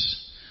on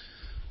us.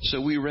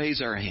 So we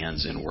raise our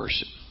hands in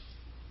worship.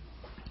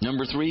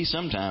 Number 3,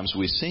 sometimes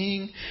we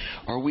sing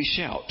or we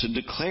shout to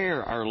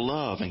declare our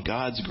love and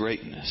God's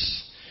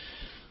greatness.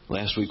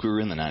 Last week we were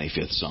in the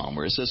 95th Psalm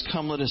where it says,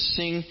 "Come, let us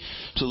sing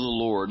to the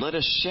Lord. Let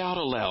us shout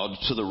aloud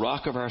to the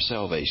rock of our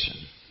salvation."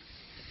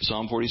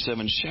 Psalm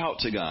 47, shout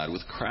to God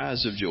with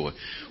cries of joy.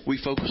 We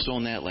focused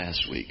on that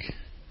last week.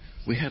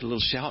 We had a little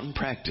shouting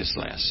practice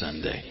last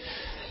Sunday.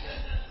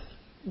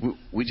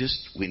 We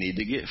need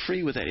to get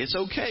free with that. It's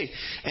okay.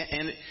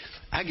 And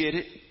I get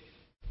it.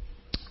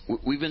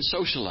 We've been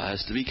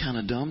socialized to be kind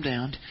of dumbed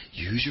down.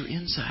 Use your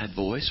inside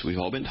voice. We've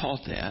all been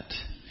taught that.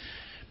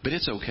 But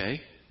it's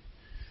okay.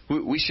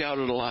 We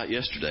shouted a lot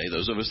yesterday,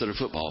 those of us that are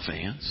football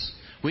fans.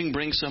 We can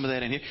bring some of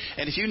that in here.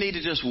 And if you need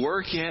to just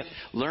work at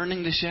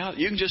learning to shout,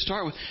 you can just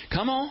start with,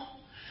 come on.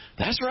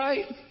 That's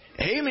right.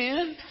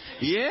 Amen.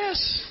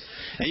 Yes.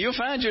 And you'll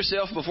find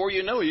yourself, before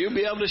you know it, you'll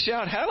be able to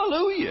shout,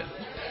 hallelujah.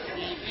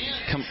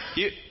 Come,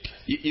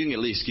 you can at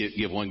least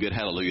give one good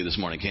hallelujah this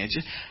morning, can't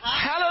you?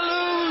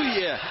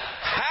 Hallelujah!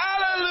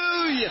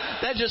 Hallelujah!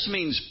 That just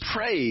means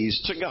praise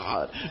to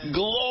God.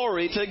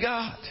 Glory to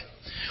God.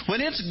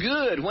 When it's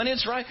good, when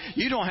it's right,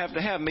 you don't have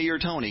to have me or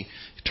Tony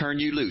turn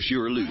you loose.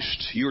 You are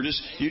loosed. You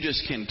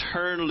just can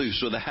turn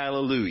loose with a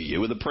hallelujah,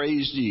 with a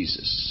praise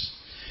Jesus.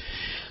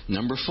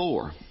 Number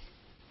 4.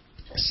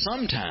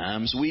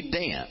 Sometimes we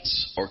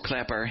dance or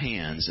clap our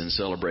hands in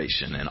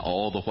celebration, and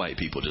all the white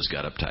people just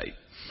got uptight.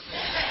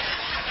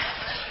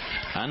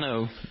 I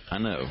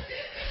know.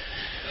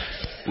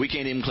 We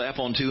can't even clap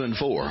on 2 and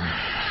 4.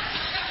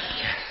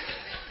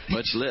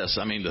 Much less,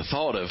 the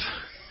thought of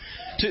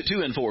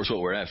 2 and 4 is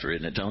what we're after,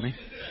 isn't it, Tony?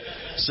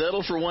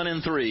 Settle for 1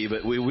 and 3,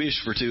 but we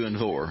wish for 2 and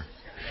 4.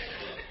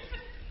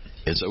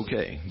 It's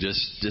okay.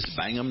 Just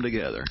bang them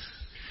together.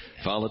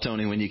 Follow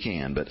Tony when you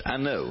can. But I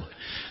know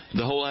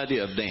the whole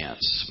idea of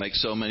dance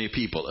makes so many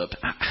people up.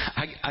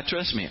 I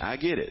trust me, I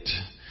get it.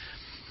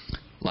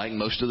 Like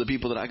most of the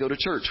people that I go to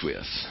church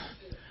with.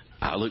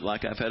 I look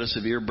like I've had a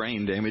severe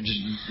brain damage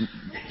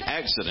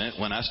accident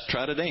when I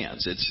try to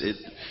dance.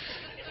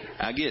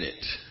 I get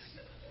it.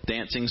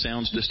 Dancing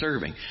sounds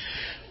disturbing.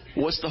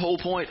 What's the whole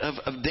point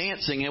of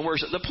dancing and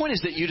worship? The point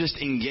is that you just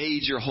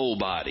engage your whole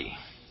body.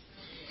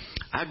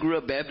 I grew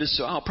up Baptist,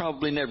 so I'll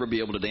probably never be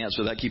able to dance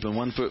without keeping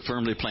one foot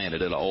firmly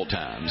planted at all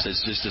times.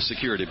 It's just a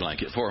security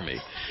blanket for me.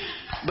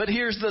 But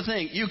here's the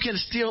thing. You can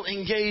still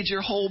engage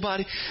your whole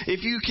body.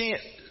 If you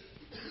can't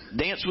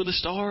dance with the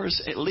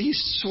stars, at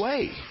least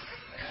sway.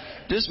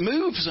 Just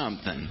move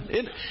something.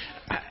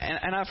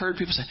 And I've heard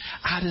people say,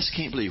 I just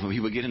can't believe when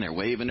people get in there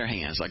waving their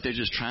hands like they're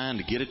just trying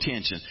to get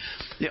attention.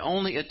 The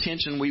only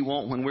attention we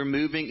want when we're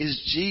moving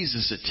is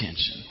Jesus'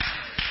 attention.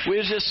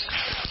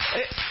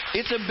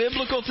 It's a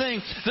biblical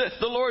thing.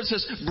 The Lord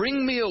says,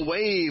 bring me a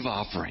wave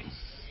offering.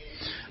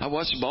 I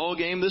watched a ball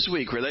game this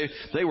week where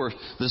they were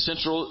the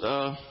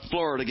Central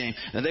Florida game,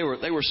 and they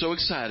were so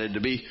excited to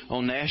be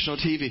on national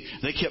TV.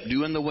 They kept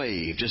doing the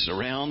wave just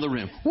around the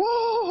rim.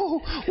 Whoa,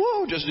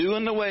 whoa, just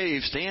doing the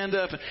wave. Stand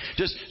up,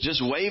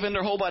 just waving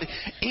their whole body.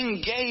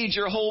 Engage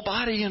your whole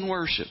body in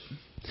worship.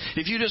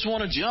 If you just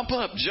want to jump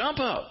up, jump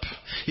up.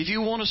 If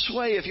you want to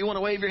sway, if you want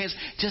to wave your hands,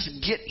 just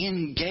get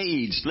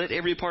engaged. Let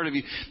every part of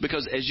you,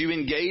 because as you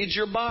engage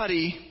your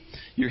body,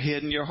 your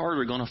head and your heart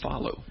are going to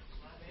follow.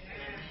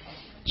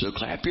 So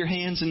clap your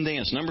hands and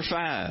dance. Number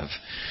 5.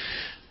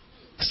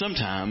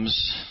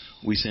 Sometimes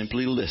we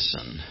simply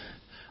listen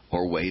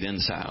or wait in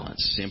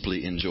silence,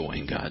 simply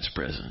enjoying God's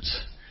presence.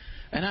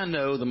 And I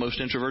know the most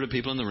introverted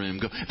people in the room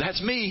go,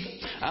 that's me.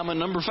 I'm a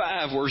number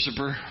 5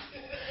 worshiper.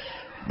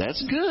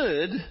 That's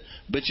good,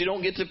 but you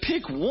don't get to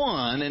pick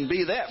one and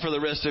be that for the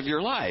rest of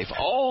your life.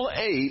 All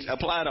 8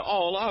 apply to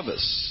all of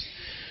us.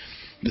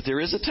 But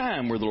there is a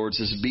time where the Lord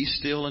says, be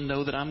still and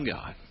know that I'm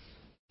God.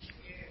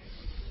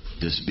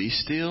 Just be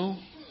still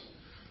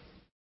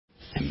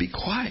and be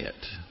quiet.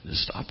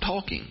 Just stop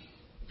talking.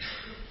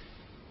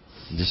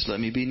 Just let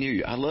me be near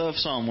you. I love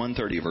Psalm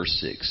 130, verse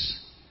 6.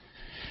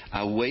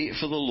 I wait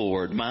for the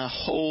Lord. My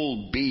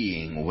whole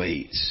being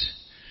waits.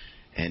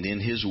 And in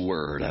His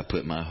word I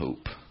put my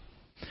hope.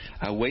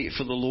 I wait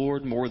for the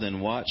Lord more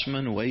than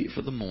watchmen wait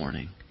for the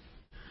morning.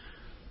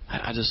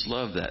 I just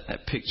love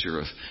that picture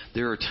of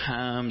there are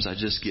times I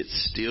just get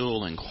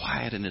still and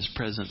quiet in His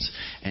presence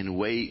and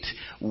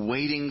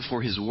waiting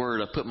for His word.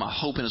 I put my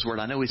hope in His word.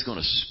 I know He's going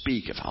to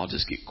speak if I'll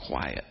just get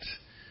quiet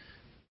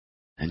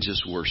and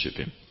just worship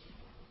Him.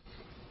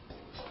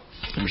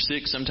 Number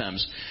 6,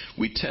 sometimes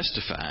we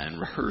testify and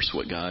rehearse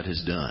what God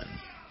has done.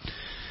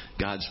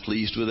 God's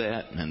pleased with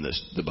that, and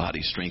the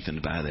body's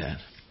strengthened by that.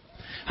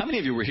 How many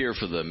of you were here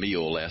for the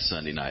meal last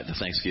Sunday night, the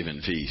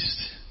Thanksgiving feast?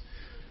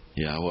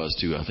 Yeah, I was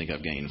too. I think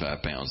I've gained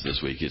 5 pounds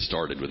this week. It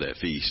started with that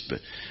feast. But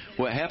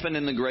what happened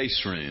in the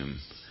grace room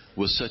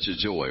was such a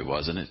joy,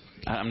 wasn't it?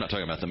 I'm not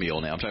talking about the meal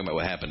now. I'm talking about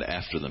what happened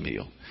after the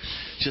meal.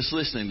 Just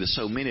listening to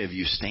so many of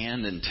you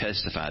stand and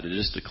testify, to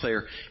just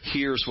declare,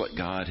 here's what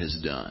God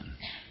has done.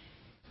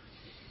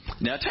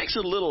 Now, it takes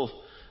a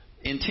little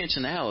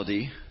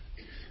intentionality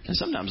and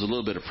sometimes a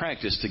little bit of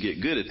practice to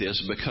get good at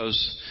this,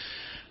 because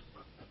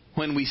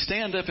when we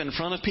stand up in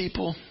front of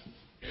people,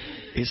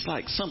 it's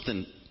like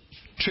something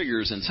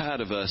triggers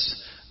inside of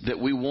us that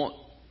we want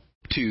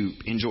to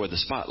enjoy the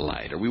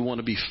spotlight, or we want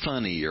to be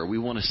funny, or we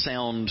want to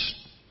sound,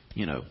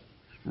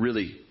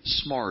 really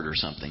smart or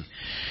something.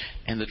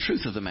 And the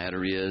truth of the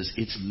matter is,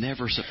 it's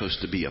never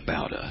supposed to be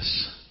about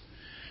us.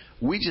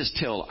 We just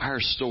tell our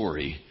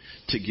story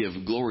to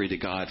give glory to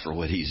God for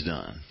what He's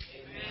done.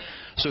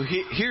 So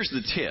here's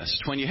the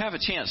test. When you have a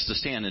chance to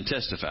stand and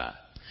testify,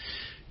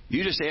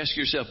 you just ask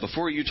yourself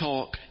before you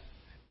talk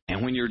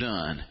and when you're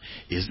done,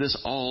 is this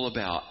all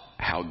about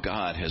how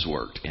God has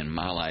worked in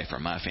my life or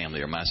my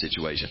family or my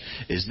situation?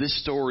 Is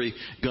this story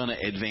going to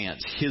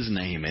advance His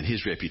name and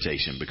His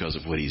reputation because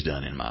of what He's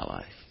done in my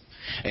life?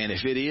 And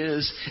if it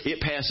is,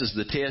 it passes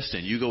the test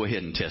and you go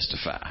ahead and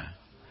testify.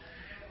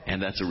 And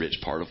that's a rich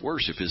part of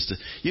worship.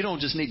 You don't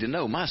just need to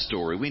know my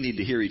story. We need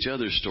to hear each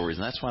other's stories.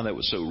 And that's why that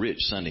was so rich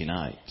Sunday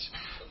night.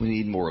 We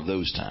need more of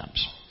those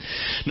times.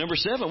 Number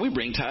 7, we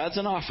bring tithes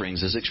and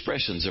offerings as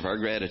expressions of our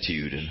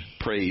gratitude and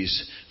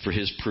praise for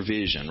His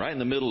provision. Right in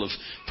the middle of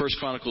 1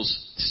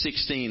 Chronicles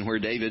 16, where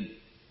David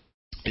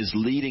is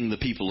leading the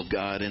people of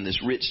God in this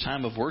rich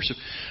time of worship.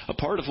 A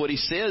part of what he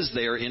says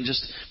there in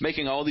just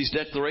making all these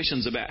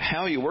declarations about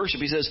how you worship,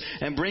 he says,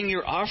 and bring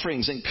your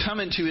offerings and come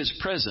into His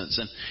presence.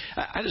 And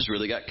I just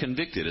really got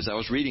convicted as I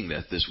was reading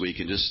that this week,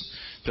 and just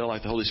felt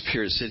like the Holy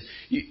Spirit said,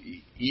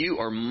 you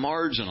are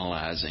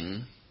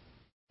marginalizing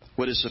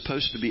what is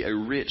supposed to be a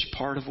rich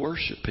part of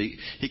worship.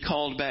 He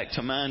called back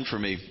to mind for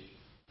me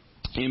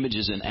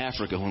images in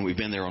Africa when we've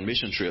been there on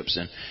mission trips,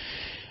 and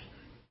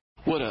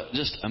what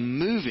just a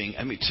moving,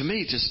 to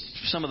me, just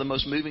some of the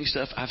most moving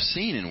stuff I've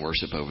seen in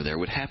worship over there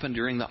would happen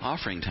during the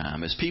offering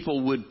time as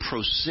people would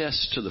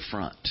process to the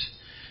front.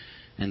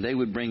 And they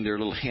would bring their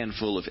little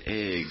handful of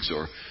eggs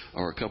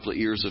or a couple of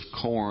ears of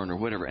corn or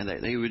whatever. And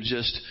they would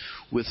just,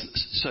 with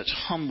such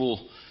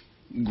humble,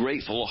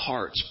 grateful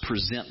hearts,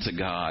 present to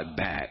God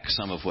back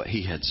some of what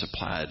He had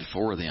supplied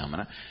for them.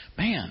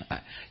 And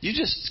you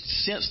just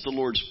sensed the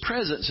Lord's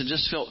presence and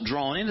just felt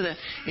drawn into that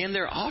in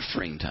their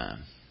offering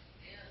time.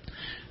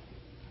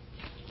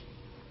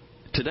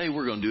 Today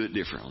we're going to do it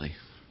differently.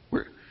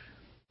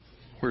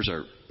 Where's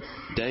our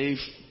Dave?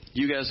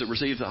 You guys that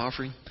received the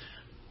offering,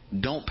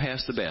 don't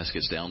pass the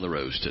baskets down the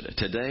rows today.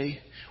 Today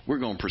we're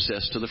going to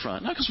process to the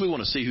front. Not because we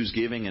want to see who's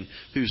giving and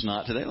who's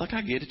not today. Like,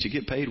 I get it. You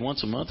get paid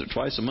once a month or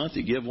twice a month.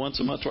 You give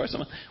once a month, twice a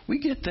month. We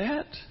get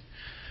that.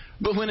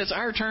 But when it's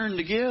our turn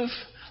to give,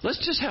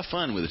 let's just have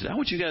fun with it. I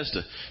want you guys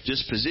to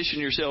just position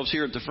yourselves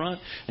here at the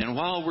front. And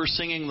while we're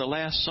singing the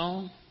last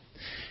song,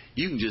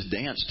 you can just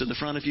dance to the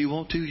front if you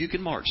want to. You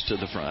can march to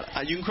the front.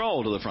 You can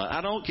crawl to the front. I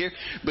don't care.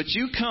 But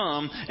you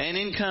come, and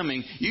in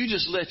coming, you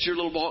just let your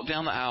little walk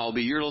down the aisle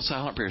be your little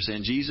silent prayer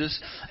saying,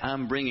 Jesus,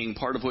 I'm bringing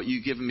part of what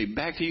you've given me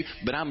back to you,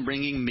 but I'm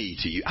bringing me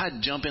to you.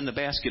 I'd jump in the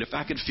basket if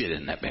I could fit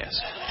in that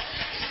basket.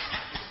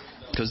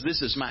 Because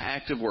this is my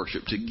act of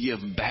worship, to give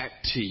back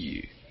to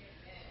you.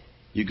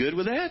 You good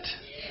with that?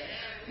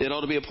 It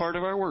ought to be a part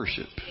of our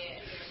worship.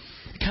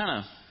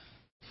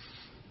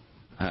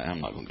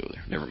 I'm not going to go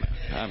there. Never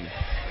mind.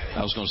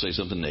 I was going to say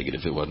something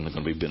negative. It wasn't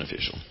going to be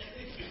beneficial.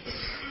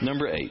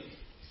 Number 8.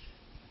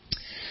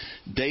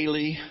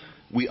 Daily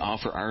we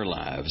offer our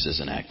lives as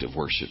an act of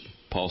worship.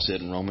 Paul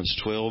said in Romans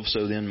 12,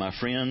 so then, my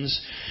friends,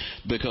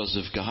 because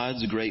of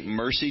God's great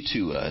mercy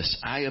to us,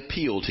 I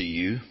appeal to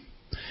you,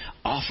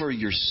 offer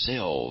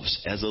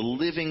yourselves as a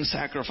living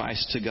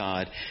sacrifice to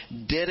God,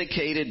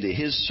 dedicated to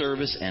His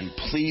service and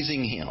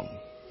pleasing Him.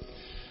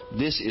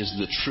 This is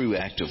the true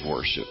act of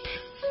worship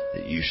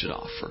that you should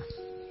offer.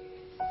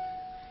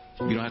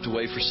 You don't have to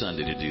wait for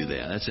Sunday to do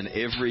that. That's an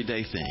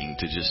everyday thing,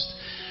 to just,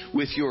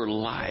 with your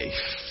life,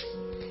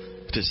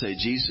 to say,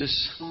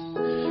 Jesus,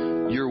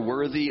 you're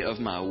worthy of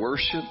my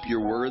worship.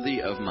 You're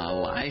worthy of my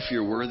life.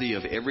 You're worthy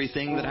of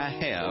everything that I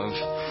have.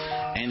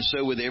 And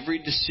so with every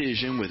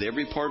decision, with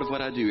every part of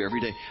what I do every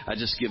day, I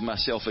just give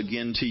myself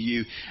again to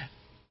you.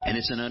 And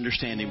it's an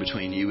understanding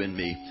between you and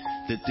me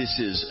that this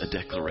is a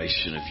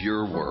declaration of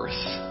your worth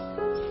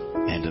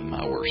and of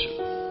my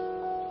worship.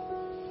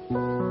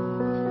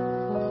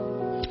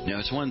 Now,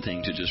 it's one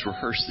thing to just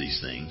rehearse these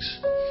things.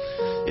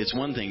 It's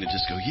one thing to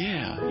just go,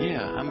 yeah,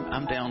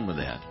 I'm down with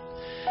that.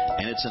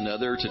 And it's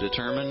another to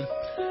determine,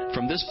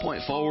 from this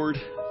point forward,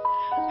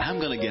 I'm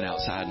going to get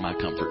outside my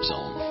comfort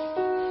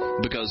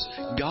zone. Because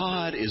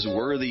God is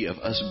worthy of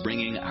us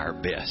bringing our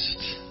best.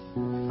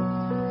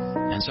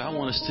 And so I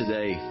want us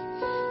today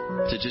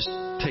to just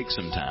take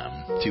some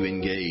time to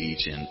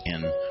engage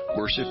in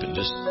worship and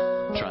just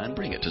try and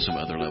bring it to some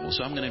other level.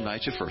 So I'm going to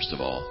invite you, first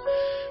of all,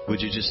 would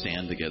you just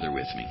stand together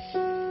with me?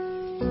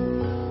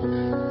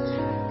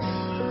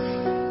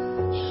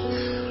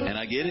 And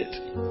I get it.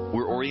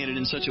 We're oriented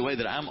in such a way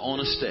that I'm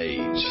on a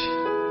stage,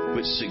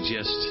 which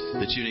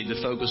suggests that you need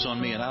to focus on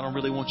me, and I don't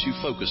really want you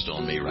focused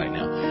on me right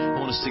now. I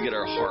want us to get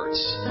our hearts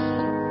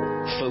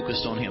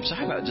focused on Him. So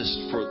how about just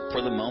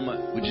for the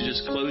moment, would you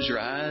just close your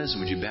eyes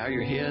and would you bow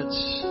your heads?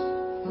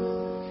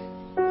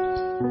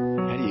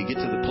 How do you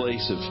get to the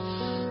place of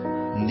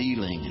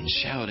kneeling and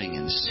shouting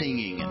and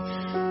singing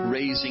and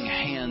raising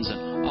hands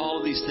and all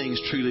of these things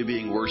truly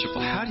being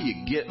worshipful? How do you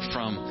get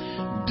from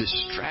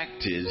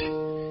distracted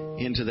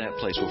into that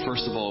place? Well,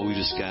 first of all, we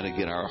just got to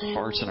get our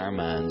hearts and our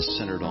minds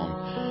centered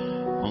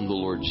on the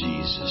Lord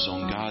Jesus,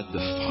 on God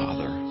the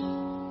Father.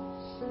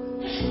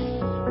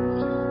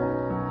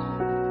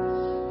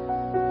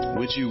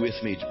 Would you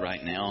with me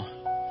right now,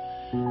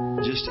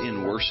 just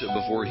in worship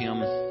before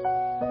Him,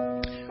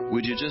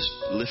 would you just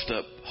lift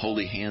up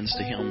holy hands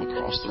to Him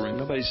across the room?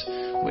 Nobody's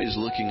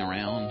looking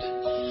around.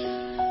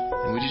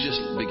 And would you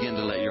just begin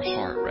to let your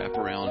heart wrap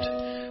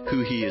around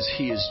who He is?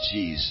 He is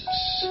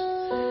Jesus.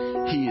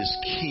 He is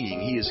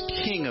King. He is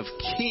King of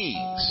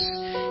kings.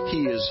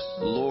 He is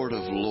Lord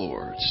of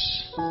lords.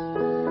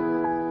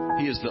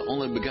 He is the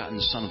only begotten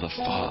Son of the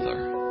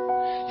Father.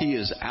 He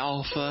is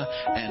Alpha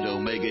and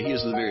Omega. He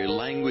is the very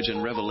language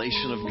and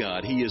revelation of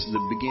God. He is the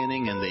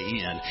beginning and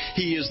the end.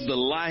 He is the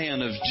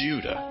Lion of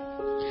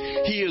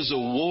Judah. He is a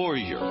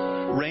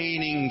warrior,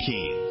 reigning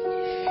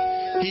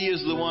King. He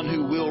is the one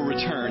who will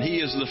return.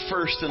 He is the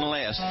first and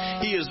last.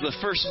 He is the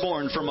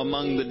firstborn from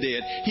among the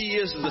dead. He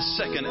is the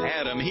second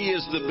Adam. He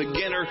is the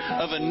beginner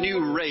of a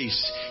new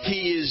race.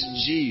 He is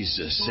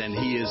Jesus, and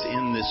He is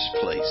in this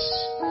place.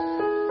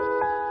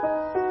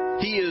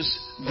 He is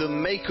the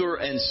maker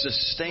and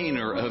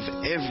sustainer of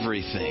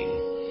everything.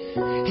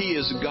 He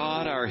is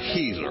God, our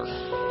healer.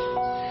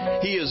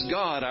 He is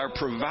God, our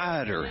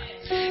provider.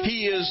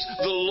 He is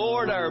the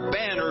Lord, our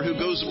banner, who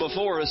goes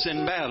before us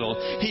in battle.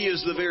 He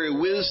is the very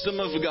wisdom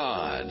of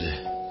God.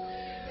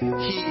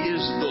 He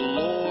is the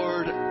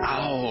Lord,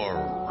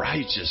 our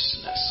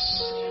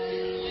righteousness.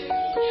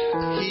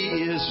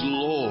 He is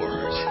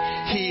Lord.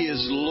 He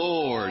is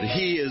Lord.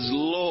 He is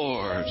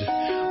Lord.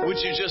 Would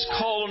you just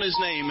call on His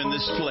name in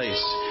this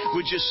place?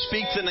 Would you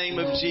speak the name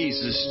of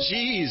Jesus?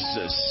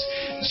 Jesus.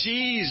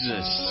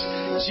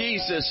 Jesus.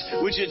 Jesus.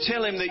 Would you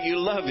tell Him that you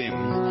love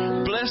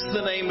Him? Bless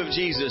the name of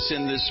Jesus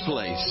in this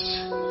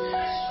place.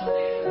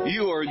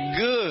 You are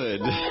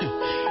good.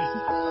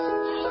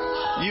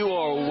 You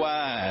are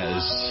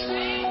wise.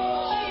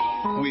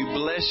 We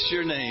bless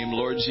your name,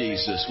 Lord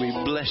Jesus. We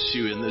bless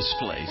you in this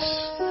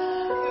place.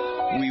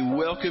 We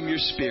welcome your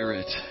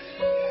Spirit.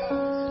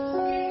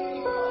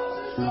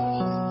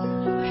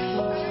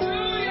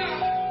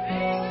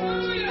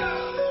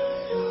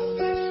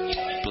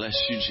 Bless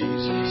you,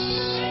 Jesus.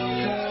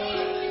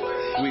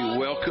 We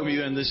welcome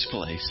you in this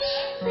place.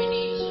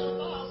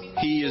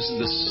 He is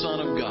the Son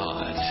of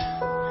God,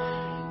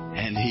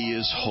 and He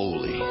is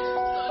holy.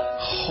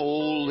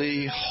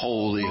 Holy,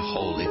 holy,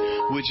 holy.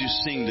 Would you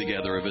sing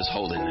together of His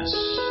holiness?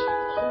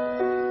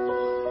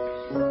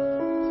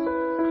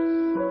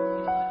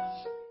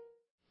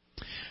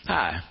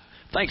 Hi.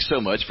 Thanks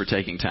so much for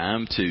taking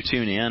time to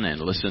tune in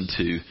and listen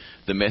to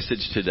the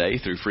message today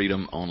through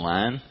Freedom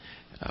Online.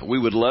 We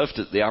would love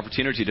the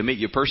opportunity to meet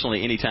you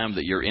personally anytime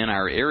that you're in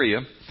our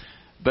area.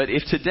 But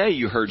if today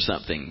you heard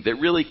something that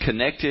really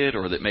connected,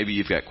 or that maybe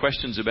you've got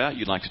questions about,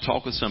 you'd like to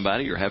talk with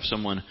somebody or have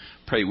someone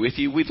pray with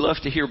you, we'd love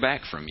to hear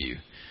back from you.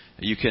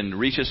 You can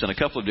reach us in a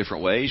couple of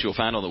different ways. You'll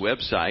find on the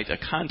website a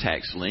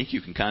contacts link.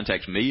 You can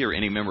contact me or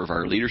any member of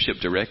our leadership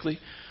directly,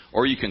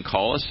 or you can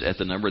call us at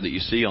the number that you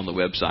see on the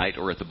website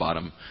or at the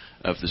bottom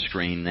of the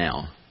screen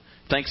now.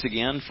 Thanks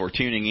again for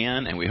tuning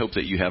in, and we hope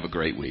that you have a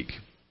great week.